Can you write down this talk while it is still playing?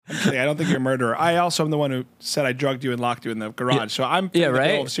kidding. I don't think you're a murderer. I also am the one who said I drugged you and locked you in the garage. So I'm the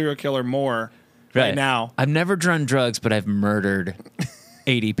bill of serial killer more right now. I've never done drugs, but I've murdered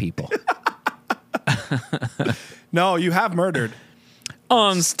 80 people. No, you have murdered.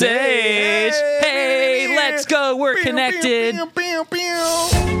 On stage. Hey, let's go. We're connected.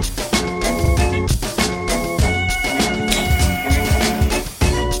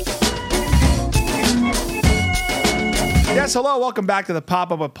 Yes, hello. Welcome back to the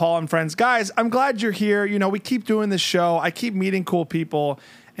Pop-Up with Paul and Friends. Guys, I'm glad you're here. You know, we keep doing this show. I keep meeting cool people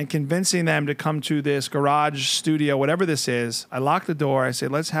and convincing them to come to this garage studio, whatever this is. I lock the door. I say,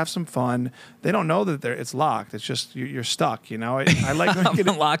 let's have some fun. They don't know that it's locked. It's just you're stuck, you know. I like making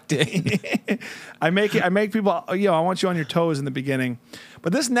it locked in. I make people, you know, I want you on your toes in the beginning.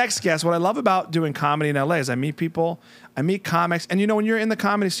 But this next guest, what I love about doing comedy in LA is I meet people, I meet comics, and you know, when you're in the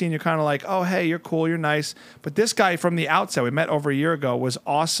comedy scene, you're kind of like, oh, hey, you're cool, you're nice. But this guy from the outset, we met over a year ago, was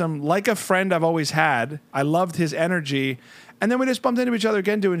awesome, like a friend I've always had. I loved his energy. And then we just bumped into each other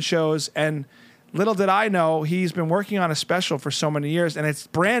again doing shows, and little did I know, he's been working on a special for so many years, and it's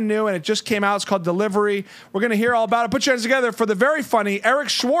brand new, and it just came out. It's called Delivery. We're going to hear all about it. Put your hands together for the very funny Eric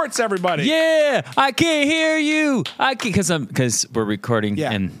Schwartz, everybody. Yeah, I can't hear you. Because we're recording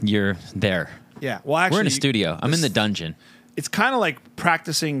and you're there. Yeah, well, actually, we're in a studio. I'm in the dungeon. It's kind of like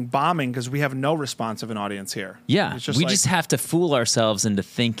practicing bombing because we have no response of an audience here. Yeah, we just have to fool ourselves into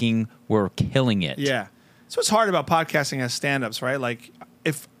thinking we're killing it. Yeah. So what's hard about podcasting as stand-ups, right? Like,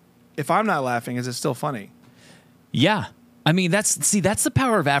 if I'm not laughing, is it still funny? Yeah. I mean, that's the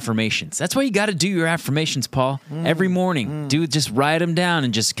power of affirmations. That's why you got to do your affirmations, Paul. Every morning. Just write them down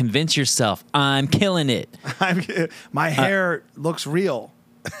and just convince yourself, I'm killing it. My hair looks real.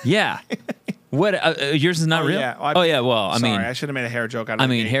 Yeah. What yours is not real? Yeah. Well, sorry, I should have made a hair joke.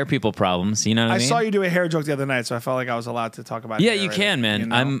 Hair people problems. You know what I mean? I saw you do a hair joke the other night, so I felt like I was allowed to talk about it. Yeah, you can, man. You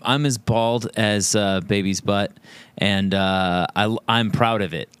know? I'm as bald as baby's butt, and I'm proud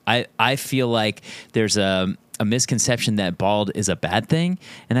of it. I feel like there's a misconception that bald is a bad thing,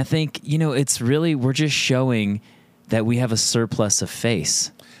 and I think it's really we're just showing that we have a surplus of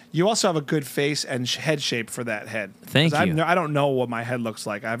face. You also have a good face and head shape for that head. Thank you. I don't know what my head looks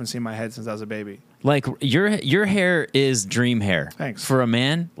like. I haven't seen my head since I was a baby. Like your hair is dream hair. Thanks. For a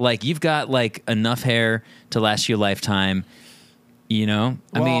man, like you've got like enough hair to last you a lifetime. You know,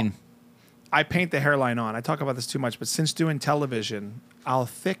 I paint the hairline on. I talk about this too much, but since doing television, I'll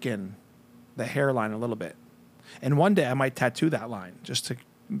thicken the hairline a little bit. And one day I might tattoo that line just to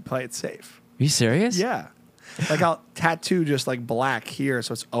play it safe. Are you serious? Yeah. Like I'll tattoo just like black here,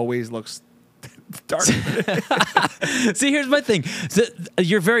 so it always looks dark. See, here's my thing.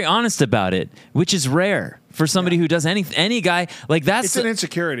 You're very honest about it, which is rare for somebody who does any guy like that's. It's an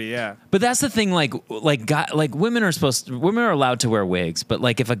insecurity, yeah. But that's the thing. Like women are allowed to wear wigs, but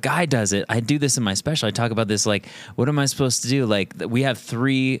like if a guy does it, I do this in my special. I talk about this. Like, what am I supposed to do? Like, we have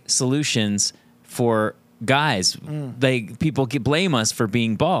 3 solutions for guys. People blame us for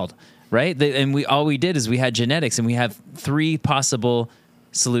being bald. Right? All we did is we had genetics, and we have 3 possible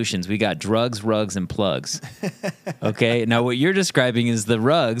solutions. We got drugs, rugs, and plugs. Okay? Now what you're describing is the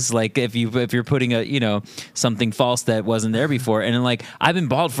rugs, like if you're putting something false that wasn't there before. And then, like, I've been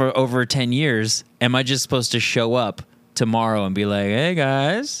bald for over 10 years. Am I just supposed to show up tomorrow and be like, "Hey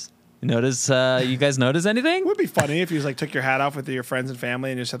guys, you guys notice anything?" It would be funny if you like took your hat off with your friends and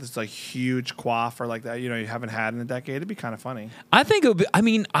family and you just had this like huge coif or like that, you haven't had in a decade. It'd be kind of funny. I think it would be,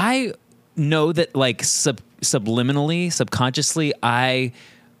 I know that like subliminally, subconsciously, I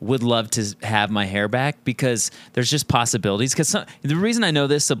would love to have my hair back because there's just possibilities. Because the reason I know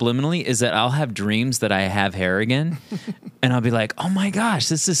this subliminally is that I'll have dreams that I have hair again, and I'll be like, "Oh my gosh,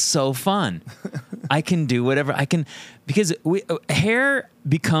 this is so fun! I can do whatever I can." Because hair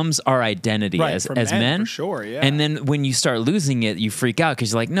becomes our identity as men, for sure. Yeah. And then when you start losing it, you freak out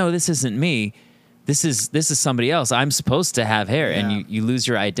because you're like, "No, this isn't me. This is somebody else. I'm supposed to have hair," and you lose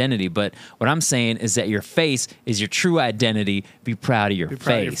your identity. But what I'm saying is that your face is your true identity. Be proud of your face.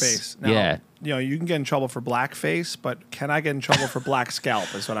 Proud of your face. Now, you can get in trouble for black face, but can I get in trouble for black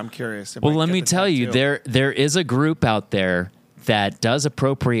scalp? Is what I'm curious. Well, let me tell you, there is a group out there that does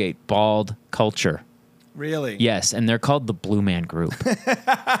appropriate bald culture. Really? Yes, and they're called the Blue Man Group.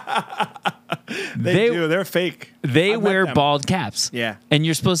 They do. They're fake. They wear bald caps. Yeah. And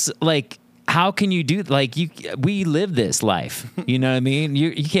you're supposed to, like, how can you do, like, we live this life. You know what I mean?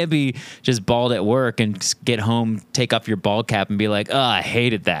 You can't be just bald at work and get home, take off your bald cap and be like, "Oh, I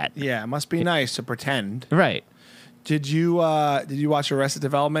hated that." Yeah, it must be nice to pretend. Right. Did you watch Arrested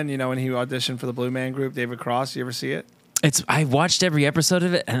Development? When he auditioned for the Blue Man Group, David Cross, you ever see it? I watched every episode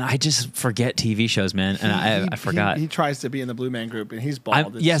of it, and I just forget TV shows, man. And I forgot. He tries to be in the Blue Man Group, and he's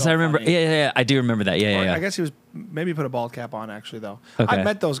bald. Yes, I remember. Funny. Yeah, I do remember that. Yeah. I guess he was maybe put a bald cap on actually though. Okay. I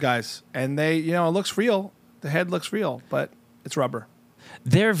met those guys, and they, it looks real. The head looks real, but it's rubber.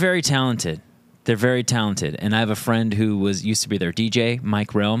 They're very talented. They're very talented, and I have a friend who used to be their DJ,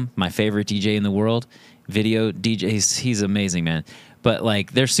 Mike Realm, my favorite DJ in the world, video DJ. He's amazing, man. But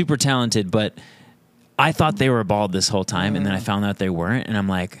like, they're super talented, but I thought they were bald this whole time, and then I found out they weren't, and I'm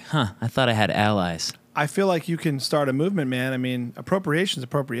like, I thought I had allies. I feel like you can start a movement, man. I mean, appropriation's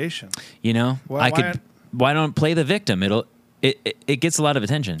appropriation. Why don't play the victim? It gets a lot of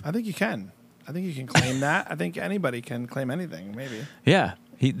attention. I think you can. I think you can claim that. I think anybody can claim anything, maybe. Yeah.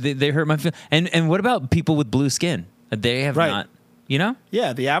 They hurt my feelings. And what about people with blue skin? They have not,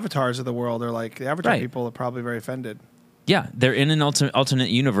 Yeah, the avatars of the world are like, the avatar Right. people are probably very offended. Yeah, they're in an alternate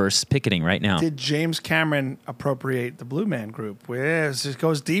universe picketing right now. Did James Cameron appropriate the Blue Man Group? Yeah, it just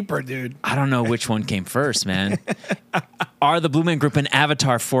goes deeper, dude. I don't know which one came first, man. Are the Blue Man Group an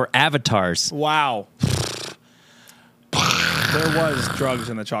avatar for avatars? Wow. There was drugs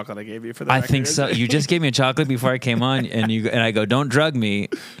in the chocolate I gave you for that. I think so. You just gave me a chocolate before I came on, and I go, don't drug me.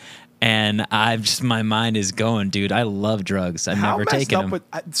 And my mind is going, dude. I love drugs. I've never taken them.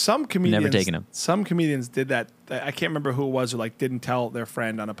 Some comedians, Never taken them. Some comedians did that. I can't remember who it was who like didn't tell their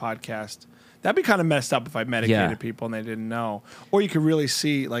friend on a podcast. That'd be kind of messed up if I medicated people and they didn't know. Or you could really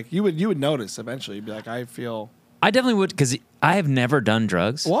see, like you would notice eventually. You'd be like, I definitely would, because I have never done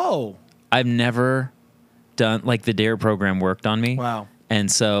drugs. Whoa. I've never done, like, the DARE program worked on me. Wow.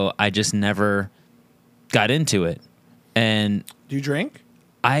 And so I just never got into it. And do you drink?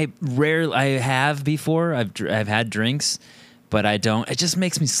 I have before. I've had drinks, but I don't. It just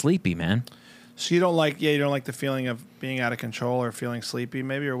makes me sleepy, man. So you don't like the feeling of being out of control or feeling sleepy,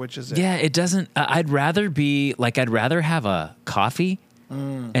 maybe, or which is it? Yeah, it doesn't. I'd rather have a coffee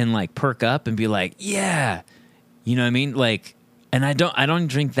and like perk up and be like, yeah, you know what I mean? Like, and I don't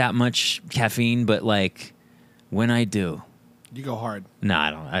drink that much caffeine, but like when I do, you go hard. No,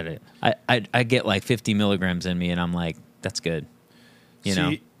 I don't. I get like 50 milligrams in me, and I'm like, that's good. You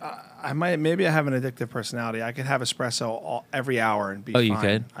know, maybe I have an addictive personality. I could have espresso every hour and be fine. You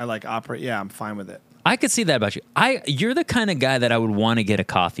could? I like operate. Yeah, I'm fine with it. I could see that about you. You're the kind of guy that I would want to get a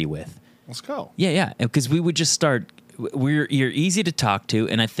coffee with. Let's go. Yeah, because we would just start. You're easy to talk to,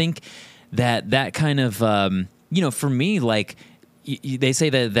 and I think that kind of for me, like they say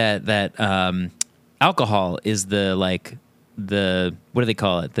that alcohol is the what do they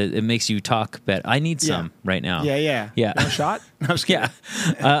call it? It makes you talk better. I need some right now. Yeah. No shot? No, I'm just kidding.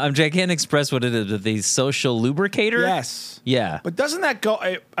 Yeah. I can't express what it is, but the social lubricator. Yes. Yeah. But doesn't that go?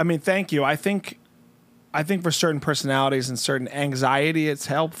 I mean, thank you. I think for certain personalities and certain anxiety, it's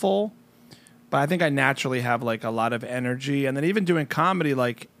helpful. But I think I naturally have like a lot of energy, and then even doing comedy,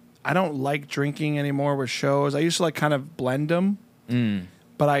 like I don't like drinking anymore with shows. I used to like kind of blend them.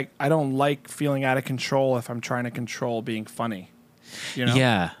 But I don't like feeling out of control if I'm trying to control being funny. You know?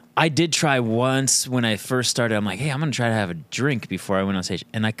 Yeah. I did try once when I first started. I'm like, hey, I'm going to try to have a drink before I went on stage.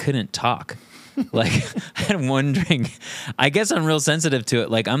 And I couldn't talk. Like, I had one drink. I guess I'm real sensitive to it.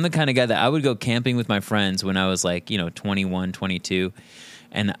 Like, I'm the kind of guy that I would go camping with my friends when I was like, 21, 22.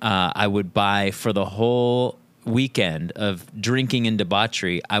 And I would buy for the whole weekend of drinking and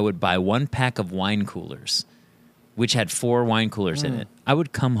debauchery, I would buy 1 pack of wine coolers, which had 4 wine coolers in it. I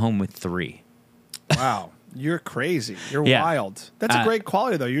would come home with 3. Wow. You're crazy. You're wild. That's a great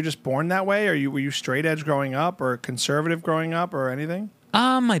quality, though. You're just born that way? Or were you straight edge growing up or conservative growing up or anything?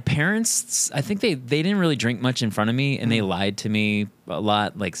 My parents, I think they didn't really drink much in front of me, and they lied to me a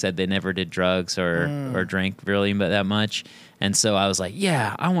lot, like said they never did drugs or drank really that much. And so I was like,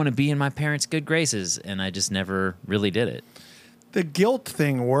 yeah, I want to be in my parents' good graces, and I just never really did it. The guilt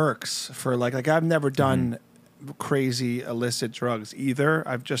thing works for like I've never done crazy illicit drugs either.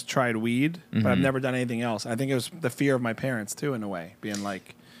 I've just tried weed, but I've never done anything else. I think it was the fear of my parents too, in a way, being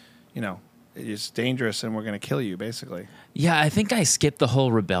like, it's dangerous and we're going to kill you, basically. Yeah, I think I skipped the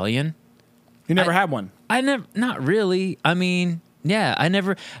whole rebellion. You never had one? I never, not really. I mean, yeah, I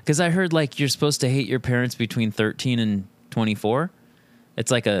never, because I heard like you're supposed to hate your parents between 13 and 24.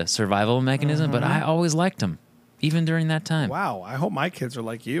 It's like a survival mechanism, but I always liked them. Even during that time. Wow. I hope my kids are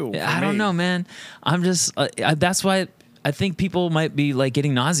like you. I don't know, man. I'm just, that's why I think people might be like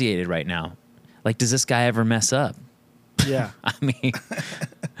getting nauseated right now. Like, does this guy ever mess up? Yeah. I mean,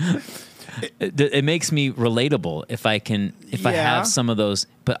 it makes me relatable if I have some of those,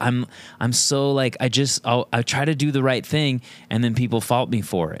 but I'm so like, I try to do the right thing and then people fault me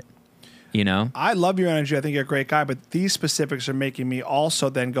for it. you know? I love your energy. I think you're a great guy, but these specifics are making me also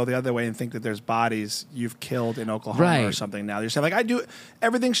then go the other way and think that there's bodies you've killed in Oklahoma or something now. You're saying, like, I do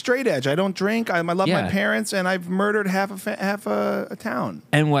everything straight edge. I don't drink. I love my parents, and I've murdered half a town.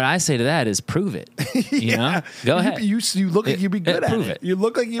 And what I say to that is prove it. You know? Go ahead. You look like you'd be good at prove it. You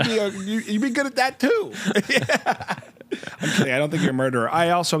look like you'd be good at that, too. I'm kidding. I don't think you're a murderer. I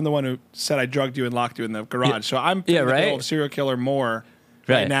also am the one who said I drugged you and locked you in the garage. So I'm the role of serial killer more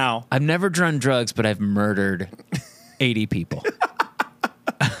right now. I've never done drugs, but I've murdered 80 people.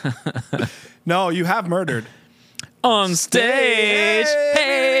 No, you have murdered. On stage.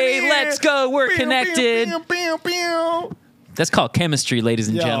 Hey, let's go. We're connected. That's called chemistry, ladies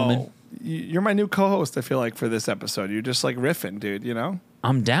and gentlemen. You're my new co-host, I feel like, for this episode. You're just like riffing, dude, you know?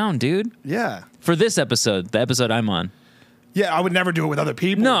 I'm down, dude. Yeah. For this episode, the episode I'm on. Yeah, I would never do it with other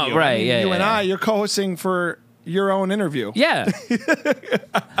people. No, you. right. I mean, yeah, you yeah, and I, you're co-hosting for your own interview. Yeah.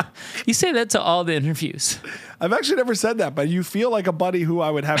 You say that to all the interviews. I've actually never said that, but you feel like a buddy who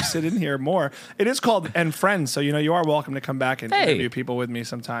I would have sit in here more. It is called And Friends, so you are welcome to come back and interview people with me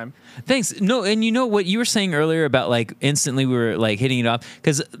sometime. Thanks. No, and you know what you were saying earlier about like instantly we were like hitting it off,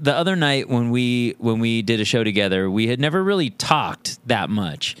 because the other night when we did a show together, we had never really talked that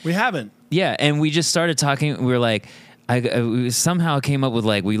much. We haven't. Yeah, and we just started talking. We were like, we somehow came up with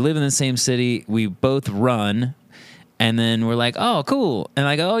like, we live in the same city, we both run. And then we're like, oh, cool. And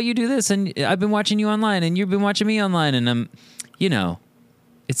I go, oh, you do this. And I've been watching you online and you've been watching me online. And I'm,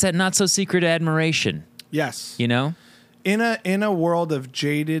 it's that not so secret admiration. Yes. You know? In a world of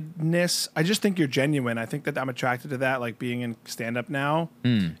jadedness, I just think you're genuine. I think that I'm attracted to that, like being in stand-up now,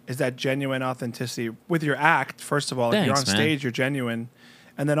 is that genuine authenticity with your act. First of all, if you're on stage, you're genuine.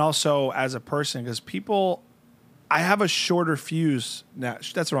 And then also as a person, because I have a shorter fuse. Now,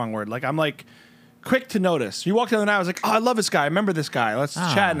 that's the wrong word. Like, I'm like, quick to notice. You walked down the night, I was like, oh, I love this guy. I remember this guy. Let's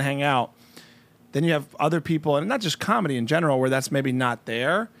chat and hang out. Then you have other people, and not just comedy in general, where that's maybe not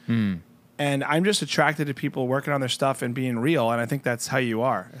there. And I'm just attracted to people working on their stuff and being real, and I think that's how you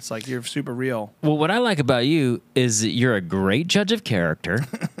are. It's like you're super real. Well, what I like about you is that you're a great judge of character.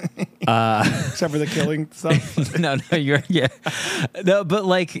 Except for the killing stuff. No, No, but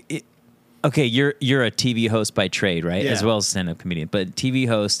like, okay, you're a TV host by trade, right? Yeah. As well as stand-up comedian. But TV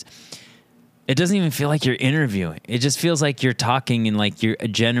host, it doesn't even feel like you're interviewing. It just feels like you're talking and like you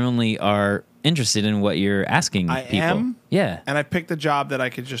genuinely are interested in what you're asking people. I am. Yeah. And I picked a job that I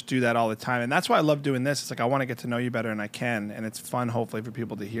could just do that all the time. And that's why I love doing this. It's like I want to get to know you better, and I can. And it's fun, hopefully, for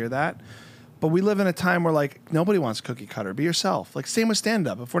people to hear that. But we live in a time where, like, nobody wants cookie cutter. Be yourself. Like, same with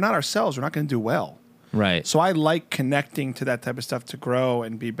stand-up. If we're not ourselves, we're not going to do well. Right. So I like connecting to that type of stuff to grow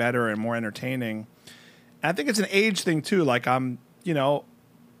and be better and more entertaining. And I think it's an age thing, too. Like, I'm,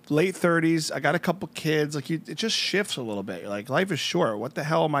 late 30s. I got a couple kids. Like, it just shifts a little bit. Like, life is short. What the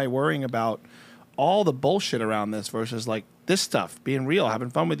hell am I worrying about? All the bullshit around this versus, like, this stuff, being real, having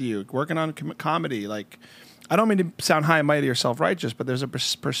fun with you, working on comedy. Like, I don't mean to sound high and mighty or self-righteous, but there's a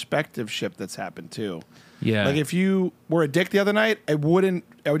perspective shift that's happened, too. Yeah. Like, if you were a dick the other night, I would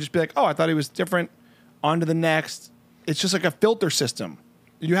just be like, oh, I thought he was different. On to the next. It's just like a filter system.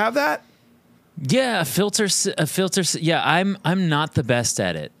 You have that? Yeah, a filter. Yeah, I'm not the best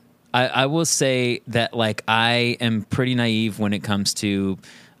at it. I will say that, like, I am pretty naive when it comes to,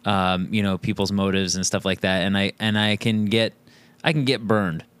 people's motives and stuff like that, and I can get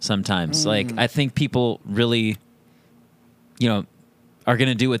burned sometimes. Like, I think people really, are going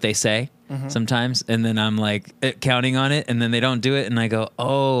to do what they say sometimes, and then I'm like counting on it, and then they don't do it, and I go,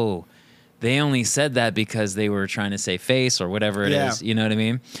 oh, they only said that because they were trying to save face or whatever it is. You know what I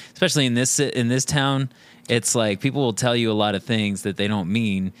mean? Especially in this town, it's like people will tell you a lot of things that they don't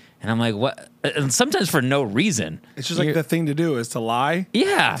mean. And I'm like, what? And sometimes for no reason. It's just like the thing to do is to lie.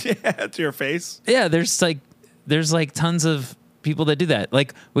 Yeah. To your face. Yeah. There's like tons of people that do that.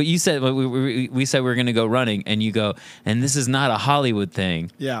 Like what you said, we said we were going to go running, and you go, and this is not a Hollywood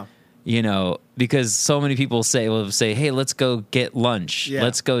thing. Yeah. Because so many people will say, hey, let's go get lunch. Yeah.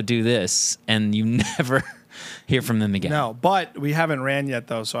 Let's go do this. And you never hear from them again. No, but we haven't ran yet,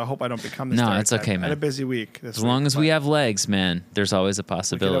 though, so I hope I don't become the stereotype. No, it's okay, man. I had a busy week as long as we have legs, man, there's always a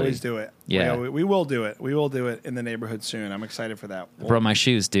possibility. We can always do it. Yeah. We will do it. We will do it in the neighborhood soon. I'm excited for that. I brought my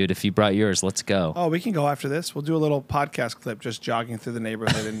shoes, dude. If you brought yours, let's go. Oh, we can go after this. We'll do a little podcast clip just jogging through the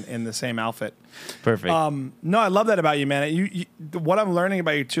neighborhood in the same outfit. Perfect. No, I love that about you, man. You what I'm learning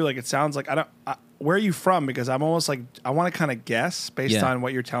about you, too, like, it sounds like where are you from? Because I'm almost like, I want to kind of guess based on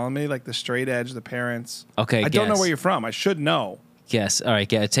what you're telling me, like the straight edge, the parents. Okay, I don't know where you're from. I should know. Guess. All right,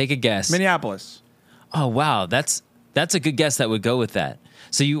 take a guess. Minneapolis. Oh, wow. That's a good guess that would go with that.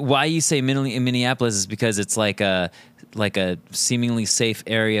 So why you say Minneapolis is because it's like a seemingly safe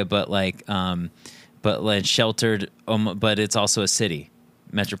area, but like sheltered, but it's also a city,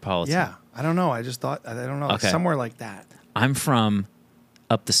 metropolitan. Yeah, I don't know. I just thought I don't know, Okay. somewhere like that. I'm from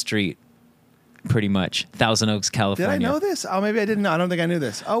up the street, pretty much, Thousand Oaks, Did California. I know this? Oh, maybe I didn't know. I don't think I knew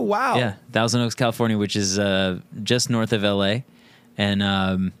this. Oh, wow. Yeah, Thousand Oaks, California, which is just north of LA,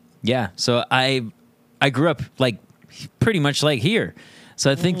 and so I grew up like pretty much like here.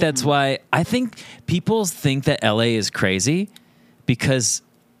 So I think that's why I think people think that LA is crazy because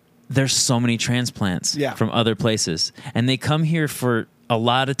there's so many transplants from other places, and they come here for a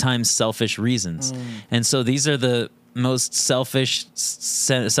lot of times selfish reasons. And so these are the most selfish,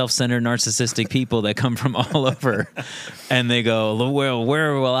 self-centered, narcissistic people that come from all over, and they go, well,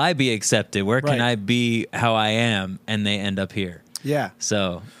 where will I be accepted? Where can I be how I am? And they end up here. Yeah.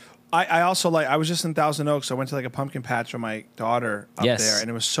 So I also I was just in Thousand Oaks. So I went to like a pumpkin patch with my daughter up there, and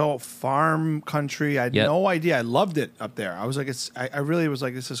it was so farm country. I had no idea. I loved it up there. I was like, I really was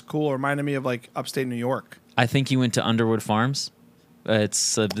like, this is cool. It reminded me of like upstate New York. I think you went to Underwood Farms.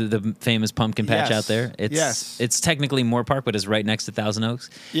 It's the famous pumpkin patch out there. It's technically Moore Park, but it's right next to Thousand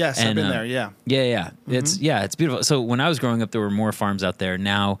Oaks. Yes, and, I've been there. Yeah. It's beautiful. So when I was growing up, there were more farms out there.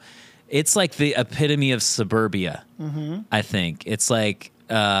 Now, it's like the epitome of suburbia. I think it's like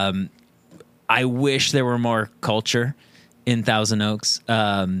I wish there were more culture in Thousand Oaks,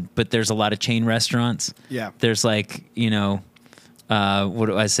 but there's a lot of chain restaurants. Yeah, there's like what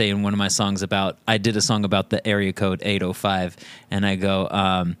do I say in one of my songs about? I did a song about the area code 805, and I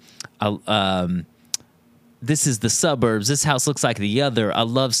go, "This is the suburbs. This house looks like the other. I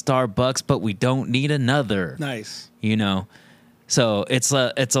love Starbucks, but we don't need another." Nice, So it's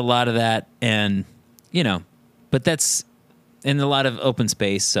a lot of that, and but that's in a lot of open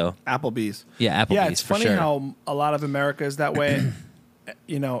space. So Applebee's, Applebee's. Yeah, it's funny sure. how a lot of America is that way.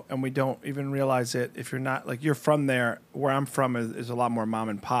 And we don't even realize it. If you're not like you're from there, where I'm from is a lot more mom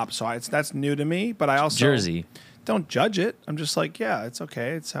and pop. So that's new to me. But I also Jersey. Don't judge it. I'm just like, yeah, it's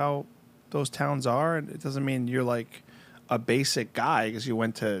okay. It's how those towns are, and it doesn't mean you're like a basic guy because you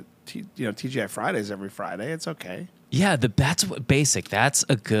went to TGI Fridays every Friday. It's okay. Yeah, that's what basic. That's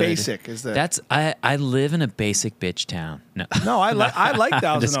a good basic is the. That's I live in a basic bitch town. No, I like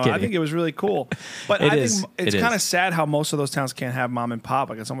Thousand Oaks. I think it was really cool, but I think it's kind of sad how most of those towns can't have mom and pop.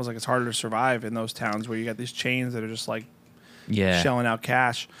 Like it's almost like it's harder to survive in those towns where you got these chains that are just like shelling out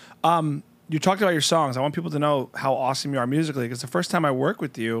cash. You talked about your songs. I want people to know how awesome you are musically because the first time I worked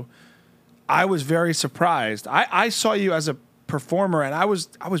with you, I was very surprised. I saw you as a performer, and I was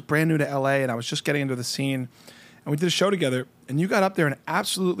brand new to LA, and I was just getting into the scene. And we did a show together, and you got up there and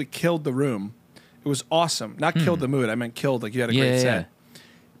absolutely killed the room. It was awesome. Not killed the mood. I meant killed, like you had a great set.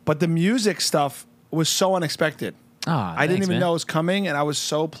 But the music stuff was so unexpected. I didn't even know it was coming, and I was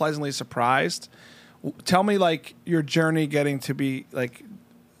so pleasantly surprised. Tell me, like, your journey getting to be, like,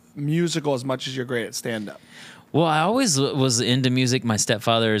 musical as much as you're great at stand-up. Well, I always was into music. My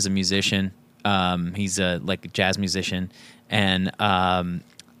stepfather is a musician. He's a jazz musician. And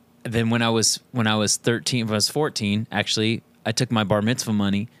then when I was 13, when I was 14, actually, I took my bar mitzvah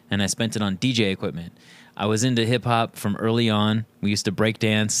money and I spent it on DJ equipment. I was into hip hop from early on. We used to break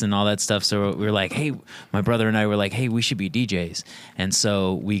dance and all that stuff. So we were like, hey, my brother and I were like, hey, we should be DJs. And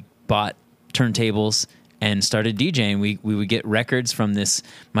so we bought turntables and started DJing. We would get records from this.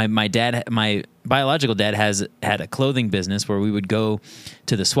 My biological dad had a clothing business where we would go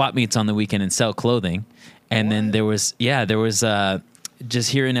to the swap meets on the weekend and sell clothing. And then there was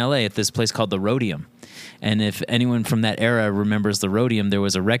just here in LA at this place called the Rhodium. And if anyone from that era remembers the Rhodium, there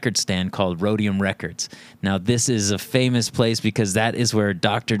was a record stand called Rhodium Records. Now, this is a famous place because that is where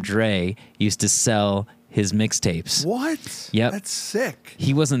Dr. Dre used to sell his mixtapes. What? Yep. That's sick.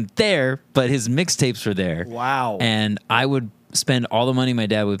 He wasn't there, but his mixtapes were there. Wow. And I would spend all the money my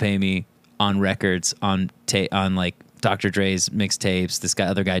dad would pay me on records, on like Dr. Dre's mixtapes, this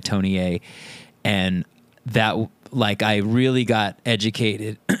other guy, Tony A. And that, like, I really got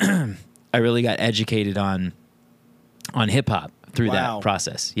educated. I really got educated on hip hop through that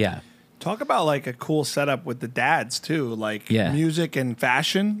process. Yeah. Talk about like a cool setup with the dads too, like music and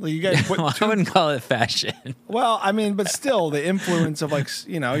fashion. Like you guys put I wouldn't call it fashion. Well, I mean, but still the influence of like,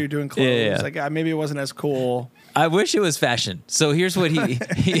 you're doing clothes. Yeah. Like maybe it wasn't as cool. I wish it was fashion. So here's what he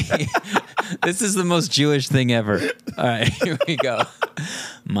this is the most Jewish thing ever. All right, here we go.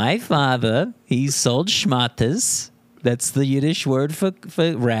 My father, he sold schmattes. That's the Yiddish word for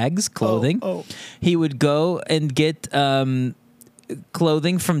rags, clothing. Oh. He would go and get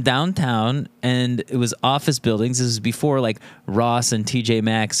clothing from downtown, and it was office buildings. This was before like Ross and TJ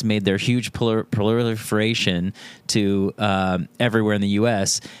Maxx made their huge proliferation to everywhere in the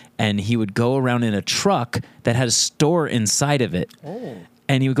U.S. And he would go around in a truck that had a store inside of it. Oh.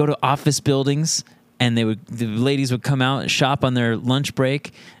 And he would go to office buildings, and the ladies would come out and shop on their lunch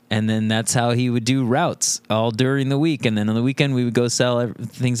break. And then that's how he would do routes all during the week. And then on the weekend, we would go sell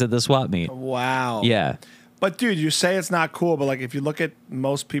things at the swap meet. Wow. Yeah. But, dude, you say it's not cool, but, like, if you look at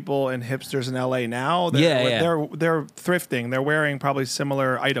most people and hipsters in L.A. now, they're thrifting. They're wearing probably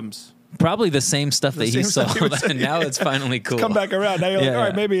similar items. Probably the same stuff that he saw. And now it's finally cool. Come back around. Now you're like, all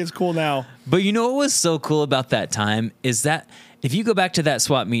right, maybe it's cool now. But you know what was so cool about that time is that if you go back to that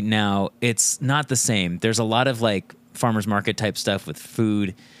swap meet now, it's not the same. There's a lot of, like, farmer's market type stuff with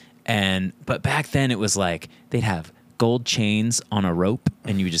food. But back then it was like they'd have gold chains on a rope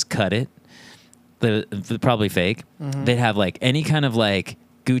and you would just cut it. The probably fake. Mm-hmm. They'd have like any kind of like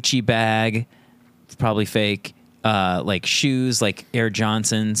Gucci bag, probably fake. Like shoes, like Air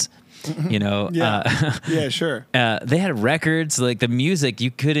Johnsons. You know, yeah, sure. They had records, like the music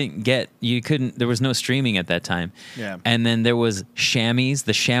there was no streaming at that time. Yeah. And then there was Chamois,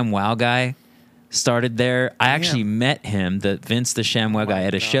 the ShamWow guy. Started there. I actually met him, Vince the ShamWow guy,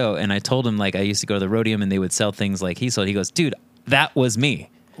 at a show, and I told him like I used to go to the Roadium and they would sell things like he sold. He goes, dude, that was me.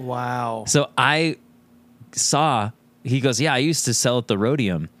 Wow. So I saw. He goes, yeah, I used to sell at the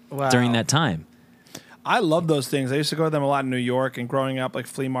Roadium during that time. I love those things. I used to go to them a lot in New York, and growing up, like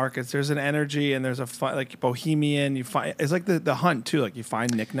flea markets, there's an energy and there's a fun, like bohemian. You find it's like the hunt too. Like you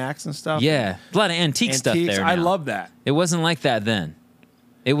find knickknacks and stuff. Yeah, a lot of antique stuff there. I love that. It wasn't like that then.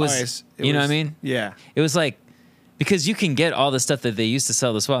 It was, know what I mean? Yeah. It was like, because you can get all the stuff that they used to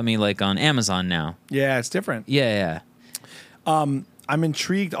sell the swap meet like on Amazon now. Yeah, it's different. Yeah. I'm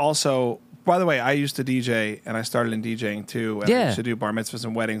intrigued also. By the way, I used to DJ, and I started in DJing too. And I used to do bar mitzvahs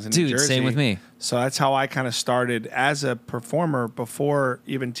and weddings in New Jersey. Same with me. So that's how I kind of started as a performer before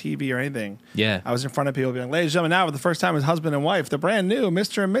even TV or anything. Yeah. I was in front of people being like, ladies and gentlemen, now for the first time as husband and wife, the brand new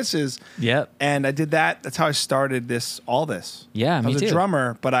Mr. and Mrs. Yep. And I did that. That's how I started all this. Yeah, me too. I was a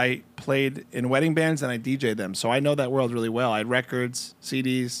drummer, but I played in wedding bands and I DJ'd them. So I know that world really well. I had records,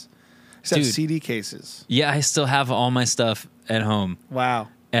 CDs, except CD cases. Yeah, I still have all my stuff at home. Wow.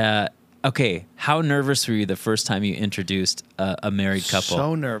 Okay, how nervous were you the first time you introduced a married couple?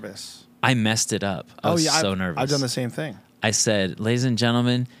 So nervous. I messed it up. I was so nervous. I've done the same thing. I said, ladies and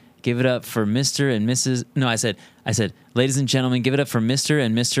gentlemen, give it up for Mr. and Mrs. No, I said, ladies and gentlemen, give it up for Mr.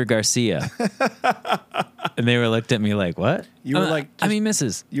 and Mr. Garcia. And they were looked at me like, what? You were like,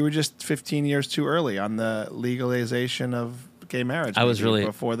 Mrs. You were just 15 years too early on the legalization of gay marriage. I was really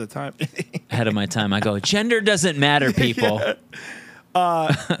before the time. ahead of my time. I go, gender doesn't matter, people. Yeah.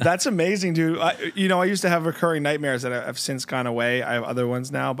 That's amazing, dude. I used to have recurring nightmares that have since gone away. I have other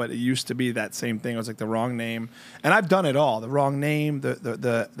ones now, but it used to be that same thing. It was like the wrong name, and I've done it all: the wrong name,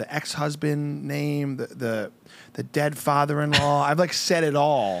 the ex-husband name, the dead father-in-law. I've like said it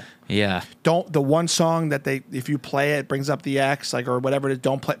all. Yeah. The one song that if you play it brings up the ex, like or whatever it is.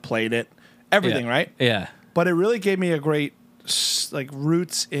 Don't played it. Everything, right? Yeah. But it really gave me a great like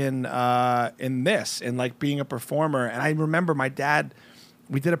roots in this and like being a performer. And I remember my dad,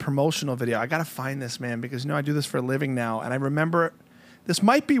 we did a promotional video. I got to find this, man, because I do this for a living now. And I remember this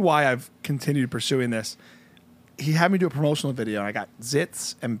might be why I've continued pursuing this. He had me do a promotional video and I got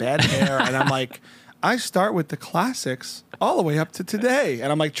zits and bad hair. And I'm like, I start with the classics all the way up to today.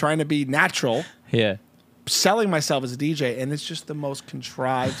 And I'm like trying to be natural. Yeah. Selling myself as a DJ. And it's just the most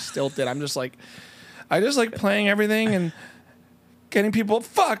contrived, stilted. I just like playing everything and getting people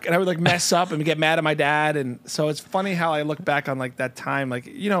fuck, and I would like mess up and get mad at my dad, and so it's funny how I look back on like that time, like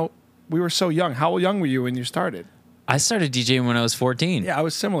we were so young. How young were you when you started? I started DJing when I was 14. Yeah, I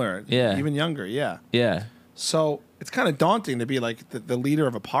was similar. Yeah, even younger. Yeah. Yeah. So it's kind of daunting to be like the leader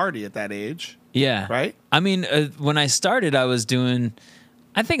of a party at that age. Yeah. Right. I mean, when I started, I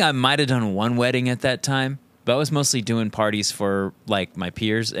think I might have done one wedding at that time. But I was mostly doing parties for like my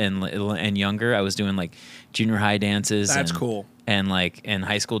peers and younger. I was doing like junior high dances. That's cool. And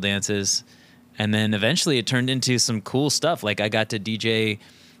high school dances. And then eventually it turned into some cool stuff. Like I got to DJ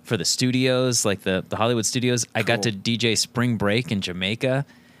for the studios, like the Hollywood studios. Cool. I got to DJ Spring Break in Jamaica.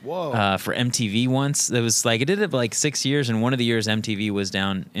 Whoa. For MTV once. It was like, I did it for like 6 years. And one of the years MTV was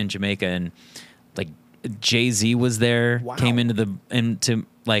down in Jamaica, and like Jay-Z was there. Wow. Came into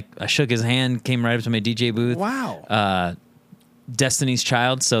like I shook his hand, came right up to my DJ booth. Wow. Destiny's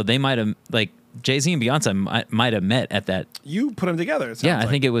Child. So they might have like Jay-Z and Beyonce might have met at that. You put them together. I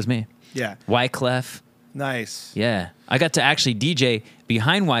think it was me. Yeah. Wyclef. Nice. Yeah. I got to actually DJ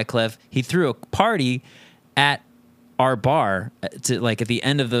behind Wyclef. He threw a party at our bar to like at the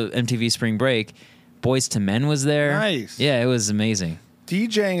end of the MTV Spring Break. Boys to Men was there. Nice. Yeah, it was amazing.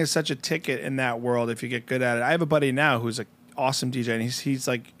 DJing is such a ticket in that world if you get good at it. I have a buddy now who's an awesome DJ,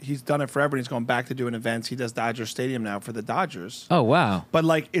 and he's done it forever, and he's going back to doing events. He does Dodger Stadium now for the Dodgers. Oh, wow. But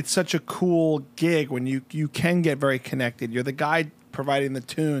like, it's such a cool gig when you can get very connected. You're the guy providing the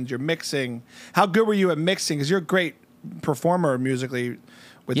tunes. You're mixing. How good were you at mixing? Because you're a great performer musically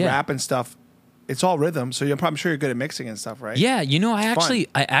with rap and stuff. It's all rhythm, so I'm sure you're good at mixing and stuff, right? Yeah,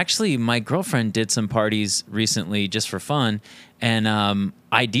 I actually, my girlfriend did some parties recently just for fun, and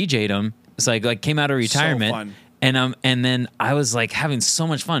I DJ'd them. It's like came out of retirement, So fun. and then I was like having so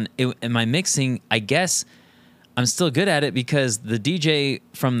much fun. And my mixing, I guess, I'm still good at it because the DJ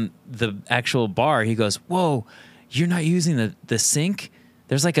from the actual bar, he goes, "Whoa, you're not using the sync?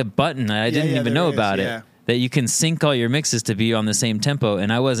 There's like a button that I didn't even know about it." That you can sync all your mixes to be on the same tempo,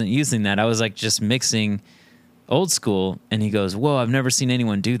 and I wasn't using that. I was like just mixing old school, and he goes, "Whoa, I've never seen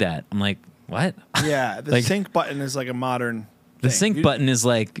anyone do that." I'm like, "What?" Yeah, the sync button is like a modern The thing. sync button is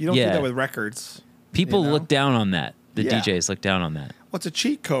like, You don't do that with records. People look down on that. The DJs look down on that. Well, it's a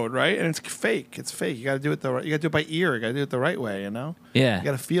cheat code, right? And it's fake. It's fake. You got to do it you got to do it by ear. You got to do it the right way. Yeah. You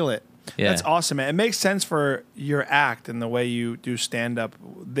got to feel it. Yeah. That's awesome, man. It makes sense for your act and the way you do stand up.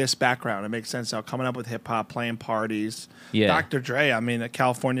 This background, it makes sense now. Coming up with hip hop, playing parties. Yeah. Dr. Dre. I mean, a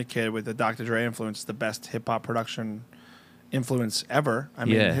California kid with the Dr. Dre influence, is the best hip hop production influence ever. I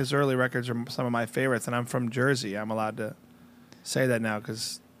mean, his early records are some of my favorites, and I'm from Jersey. I'm allowed to say that now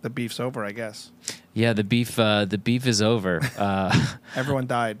because the beef's over, I guess. Yeah, the beef is over. Everyone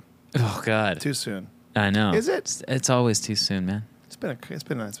died. Oh God, Too soon. I know. Is it? It's always too soon, man. It's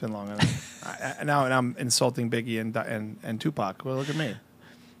been long enough. Now I'm insulting Biggie and Tupac. Well, look at me.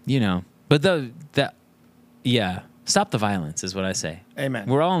 But stop the violence is what I say. Amen.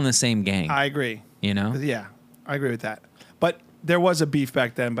 We're all in the same gang. I agree. Yeah, I agree with that. But there was a beef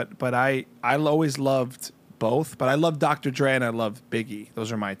back then. But I always loved both. But I love Dr. Dre and I love Biggie.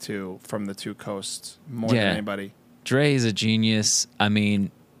 Those are my two from the two coasts more than anybody. Dre is a genius. I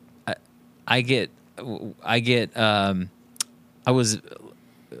mean, I was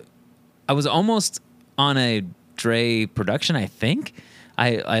almost on a Dre production, I think.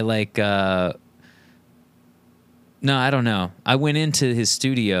 I like no, I don't know. I went into his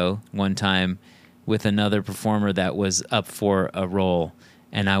studio one time with another performer that was up for a role,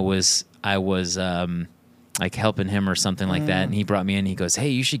 and I was like helping him or something like that, and he brought me in. He goes, "Hey,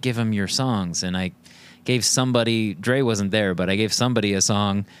 you should give him your songs." And I gave somebody, Dre wasn't there, but I gave somebody a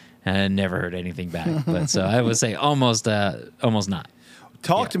song and I never heard anything back. But so I would say almost not.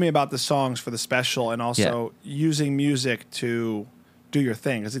 Talk to me about the songs for the special and also using music to do your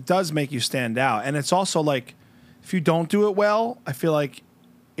thing, because it does make you stand out. And it's also like, if you don't do it well, I feel like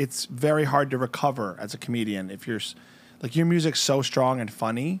it's very hard to recover as a comedian. If you're like, your music's so strong and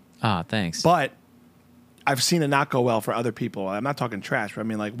funny. Ah, thanks. But I've seen it not go well for other people. I'm not talking trash, but I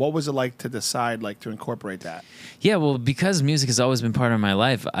mean, like, what was it like to decide, like, to incorporate that? Yeah, well, because music has always been part of my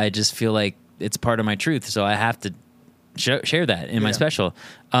life, I just feel like it's part of my truth. So I have to share that in my special.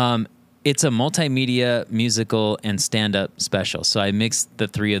 It's a multimedia, musical, and stand-up special. So I mixed the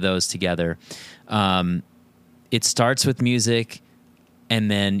three of those together. It starts with music,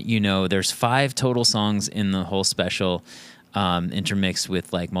 and then, there's 5 total songs in the whole special, intermixed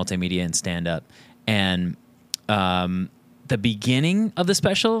with, like, multimedia and stand-up. And the beginning of the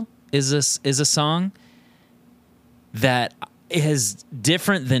special is a song that is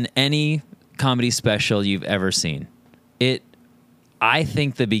different than any comedy special you've ever seen. I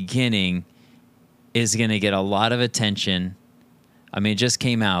think the beginning is going to get a lot of attention. I mean, it just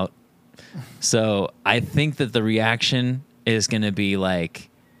came out. So I think that the reaction is going to be like,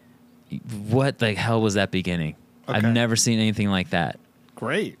 what the hell was that beginning? Okay. I've never seen anything like that.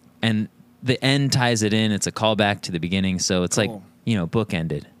 Great. And the end ties it in. It's a callback to the beginning. So it's like,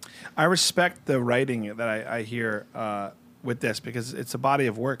 bookended. I respect the writing that I hear with this, because it's a body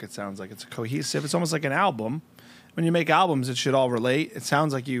of work. It sounds like it's cohesive. It's almost like an album. When you make albums, it should all relate. It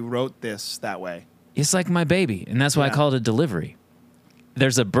sounds like you wrote this that way. It's like my baby, and that's why I call it a delivery.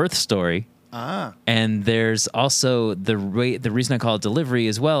 There's a birth story, and there's also the reason I call it delivery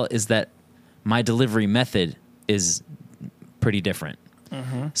as well is that my delivery method is pretty different.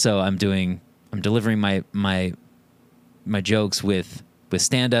 Mm-hmm. So I'm delivering my jokes with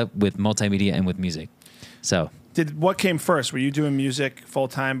stand up, with multimedia, and with music. So. What came first? Were you doing music full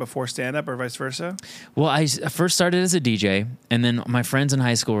time before stand up, or vice versa? Well, I first started as a DJ, and then my friends in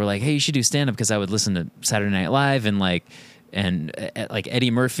high school were like, "Hey, you should do stand up," because I would listen to Saturday Night Live and like Eddie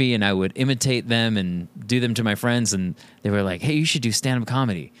Murphy, and I would imitate them and do them to my friends, and they were like, "Hey, you should do stand up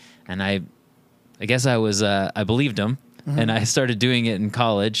comedy." And I I guess I believed him, and I started doing it in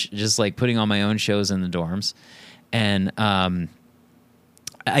college, just like putting on my own shows in the dorms. And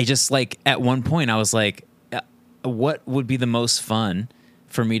I just like at one point I was like, what would be the most fun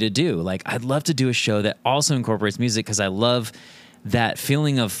for me to do? Like, I'd love to do a show that also incorporates music because I love that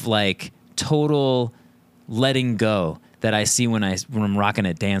feeling of like total letting go that I see when I'm rocking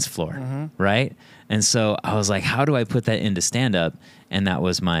a dance floor, right? And so I was like, how do I put that into stand up? And that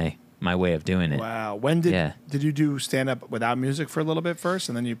was my way of doing it. Wow. When did you do stand up without music for a little bit first,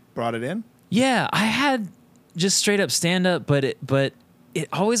 and then you brought it in? Yeah, I had just straight up stand up, but it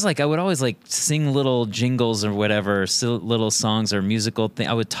always like I would always like sing little jingles or whatever, little songs or musical thing.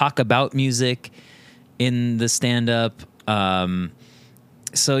 I would talk about music in the stand up.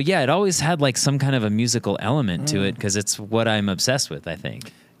 So yeah, it always had like some kind of a musical element to it because it's what I'm obsessed with, I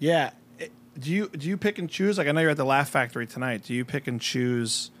think. Yeah. Do you pick and choose? Like, I know you're at the Laugh Factory tonight. Do you pick and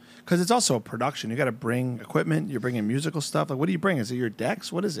choose? Because it's also a production. You got to bring equipment. You're bringing musical stuff. Like, what do you bring? Is it your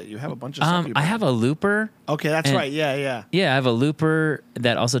decks? What is it? You have a bunch of stuff. I have a looper. Okay, that's right. Yeah. Yeah, I have a looper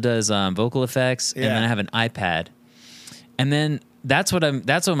that also does vocal effects, and then I have an iPad. And then that's what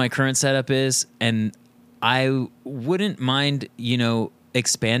my current setup is, and I wouldn't mind,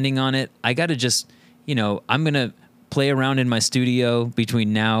 expanding on it. I got to just, I'm going to play around in my studio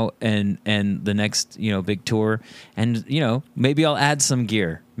between now and the next, big tour. And, maybe I'll add some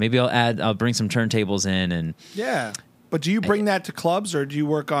gear. Maybe I'll bring some turntables in and. Yeah. But do you bring that to clubs or do you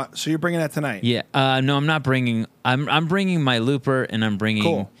work on, so you're bringing that tonight? Yeah. No, I'm not bringing, I'm bringing my looper and I'm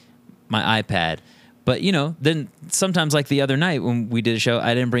bringing my iPad. But, then sometimes like the other night when we did a show,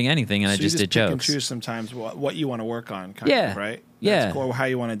 I didn't bring anything and I just did jokes. You can choose sometimes what you want to work on, kind of, right? Yeah. That's cool, how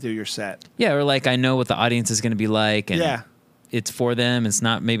you want to do your set. Yeah, or like I know what the audience is going to be like and it's for them. It's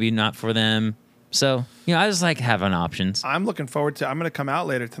maybe not for them. So, I just like having options. I'm looking forward to, I'm going to come out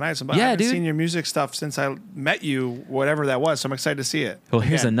later tonight. So I haven't seen your music stuff since I met you, whatever that was. So I'm excited to see it. Well,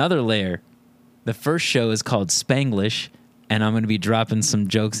 here's another layer. The first show is called Spanglish, and I'm going to be dropping some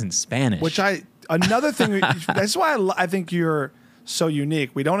jokes in Spanish. Another thing, that's why I think you're so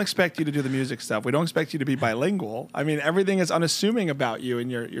unique. We don't expect you to do the music stuff. We don't expect you to be bilingual. I mean, everything is unassuming about you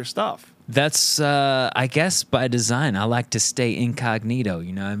and your stuff. That's, I guess, by design. I like to stay incognito,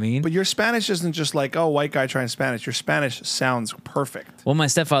 you know what I mean? But your Spanish isn't just like, oh, white guy trying Spanish. Your Spanish sounds perfect. Well, my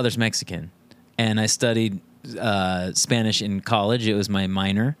stepfather's Mexican, and I studied Spanish in college. It was my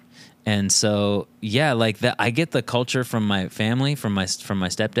minor. And so, yeah, like that, I get the culture from my family, from my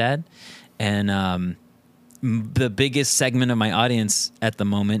stepdad. And the biggest segment of my audience at the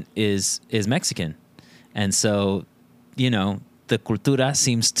moment is Mexican, and so the cultura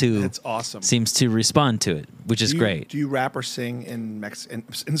seems to respond to it, which is great. Do you rap or sing in Mexican?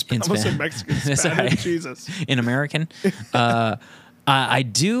 In Mexican Spanish, Jesus. In American, I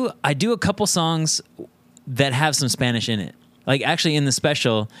do a couple songs that have some Spanish in it. Like actually, in the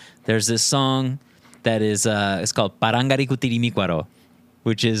special, there's this song that is it's called Parangaricutirimícuaro,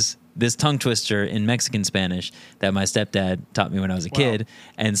 which is this tongue twister in Mexican Spanish that my stepdad taught me when I was a kid.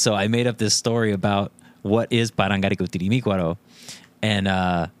 And so I made up this story about what is Parangaricutirimícuaro.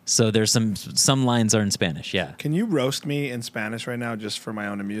 And so there's some lines are in Spanish, yeah. Can you roast me in Spanish right now just for my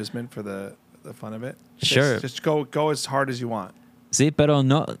own amusement, for the fun of it? Sure. Just go as hard as you want. Sí, pero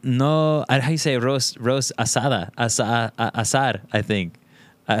no, how do you say roast asada, asar, I think.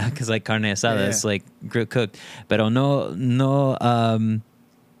 Because like carne asada, it's like cooked. Pero no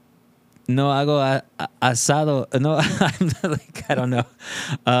hago asado. No, like, I don't know.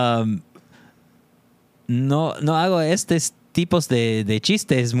 No hago estos tipos de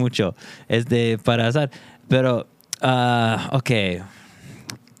chistes mucho. Es de para asar. Pero, okay,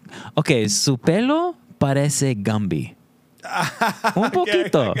 su pelo parece Gumby. Un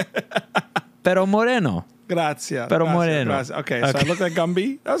poquito. Pero moreno. Gracias. Pero moreno. Gracias. Okay, so I look like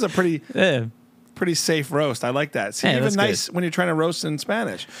Gumby. That was a pretty safe roast. I like that. See, even nice when you're trying to roast in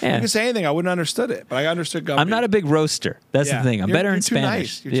Spanish. Yeah. You can say anything. I wouldn't have understood it, but I understood Gumby. I'm not a big roaster. That's the thing. I'm better in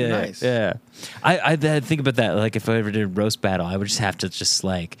Spanish. You're too nice. Yeah. I think about that. Like if I ever did a roast battle, I would just have to just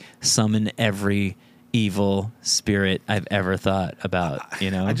like summon every evil spirit I've ever thought about,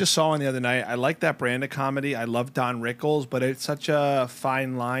 I just saw one the other night. I like that brand of comedy. I love Don Rickles, but it's such a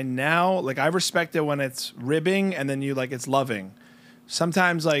fine line now. Like I respect it when it's ribbing and then it's loving.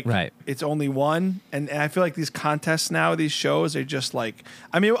 Sometimes it's only one, and I feel like these contests now, these shows, are just like.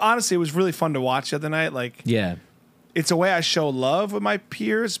 I mean, honestly, it was really fun to watch the other night. Like, it's a way I show love with my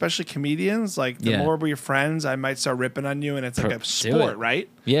peers, especially comedians. Like, the more we're your friends, I might start ripping on you, and it's like a sport, right?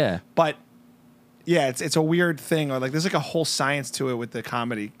 Yeah, but. Yeah, it's a weird thing. Or like there's like a whole science to it with the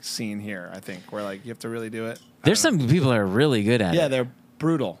comedy scene here, I think, where like you have to really do it. There's some people that are really good at it. Yeah,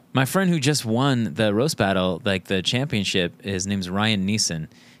 brutal. My friend who just won the roast battle, like the championship, his name's Ryan Neeson.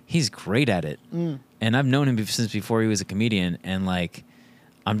 He's great at it, and I've known him since before he was a comedian. And like,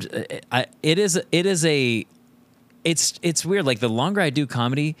 it's weird. Like the longer I do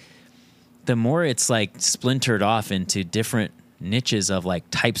comedy, the more it's like splintered off into different niches of like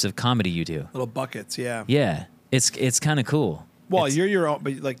types of comedy you do. Little buckets, yeah. Yeah, it's kind of cool. Well, you're your own,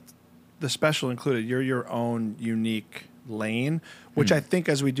 but like the special included, you're your own unique lane, which I think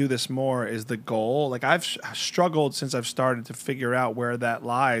as we do this more is the goal. Like I've struggled since I've started to figure out where that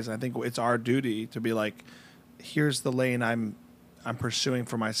lies. I think it's our duty to be like, here's the lane I'm pursuing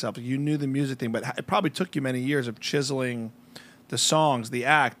for myself. You knew the music thing, but it probably took you many years of chiseling the songs, the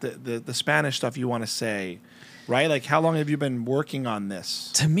act, the Spanish stuff you want to say, right? Like how long have you been working on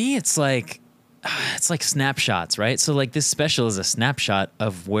this? To me, it's like snapshots, right? So like this special is a snapshot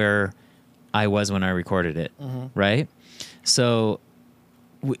of where I was when I recorded it, right? So,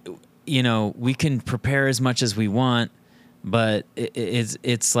 we can prepare as much as we want, but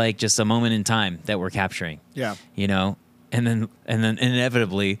it's like just a moment in time that we're capturing. Yeah. And then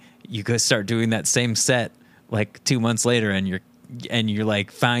inevitably you go start doing that same set like 2 months later, and you're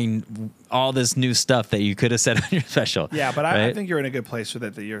like find all this new stuff that you could have said on your special. Yeah, but right? I think you're in a good place with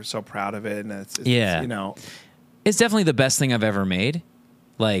it, that you're so proud of it, and it's it's definitely the best thing I've ever made.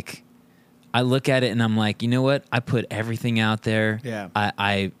 Like I look at it and I'm like, you know what? I put everything out there. Yeah.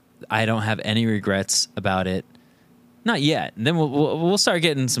 I don't have any regrets about it. Not yet. And then we'll start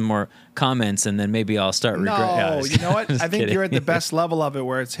getting some more comments, and then maybe I'll start regretting. No, you know what? I think you're at the best level of it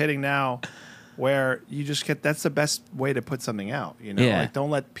where it's hitting now, where you just that's the best way to put something out. Yeah. Like don't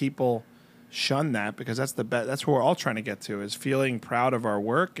let people shun that, because that's the best. That's what we're all trying to get to, is feeling proud of our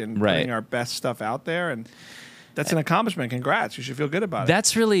work and putting our best stuff out there. And that's an accomplishment. Congrats. You should feel good about it.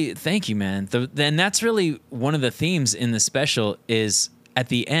 That's really, thank you, man. And that's really one of the themes in the special is at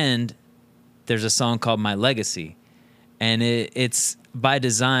the end, there's a song called My Legacy. And it's by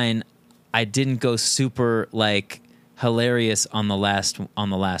design. I didn't go super like hilarious on the last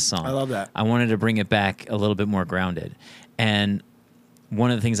song. I love that. I wanted to bring it back a little bit more grounded. And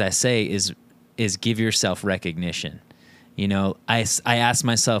one of the things I say is give yourself recognition. I ask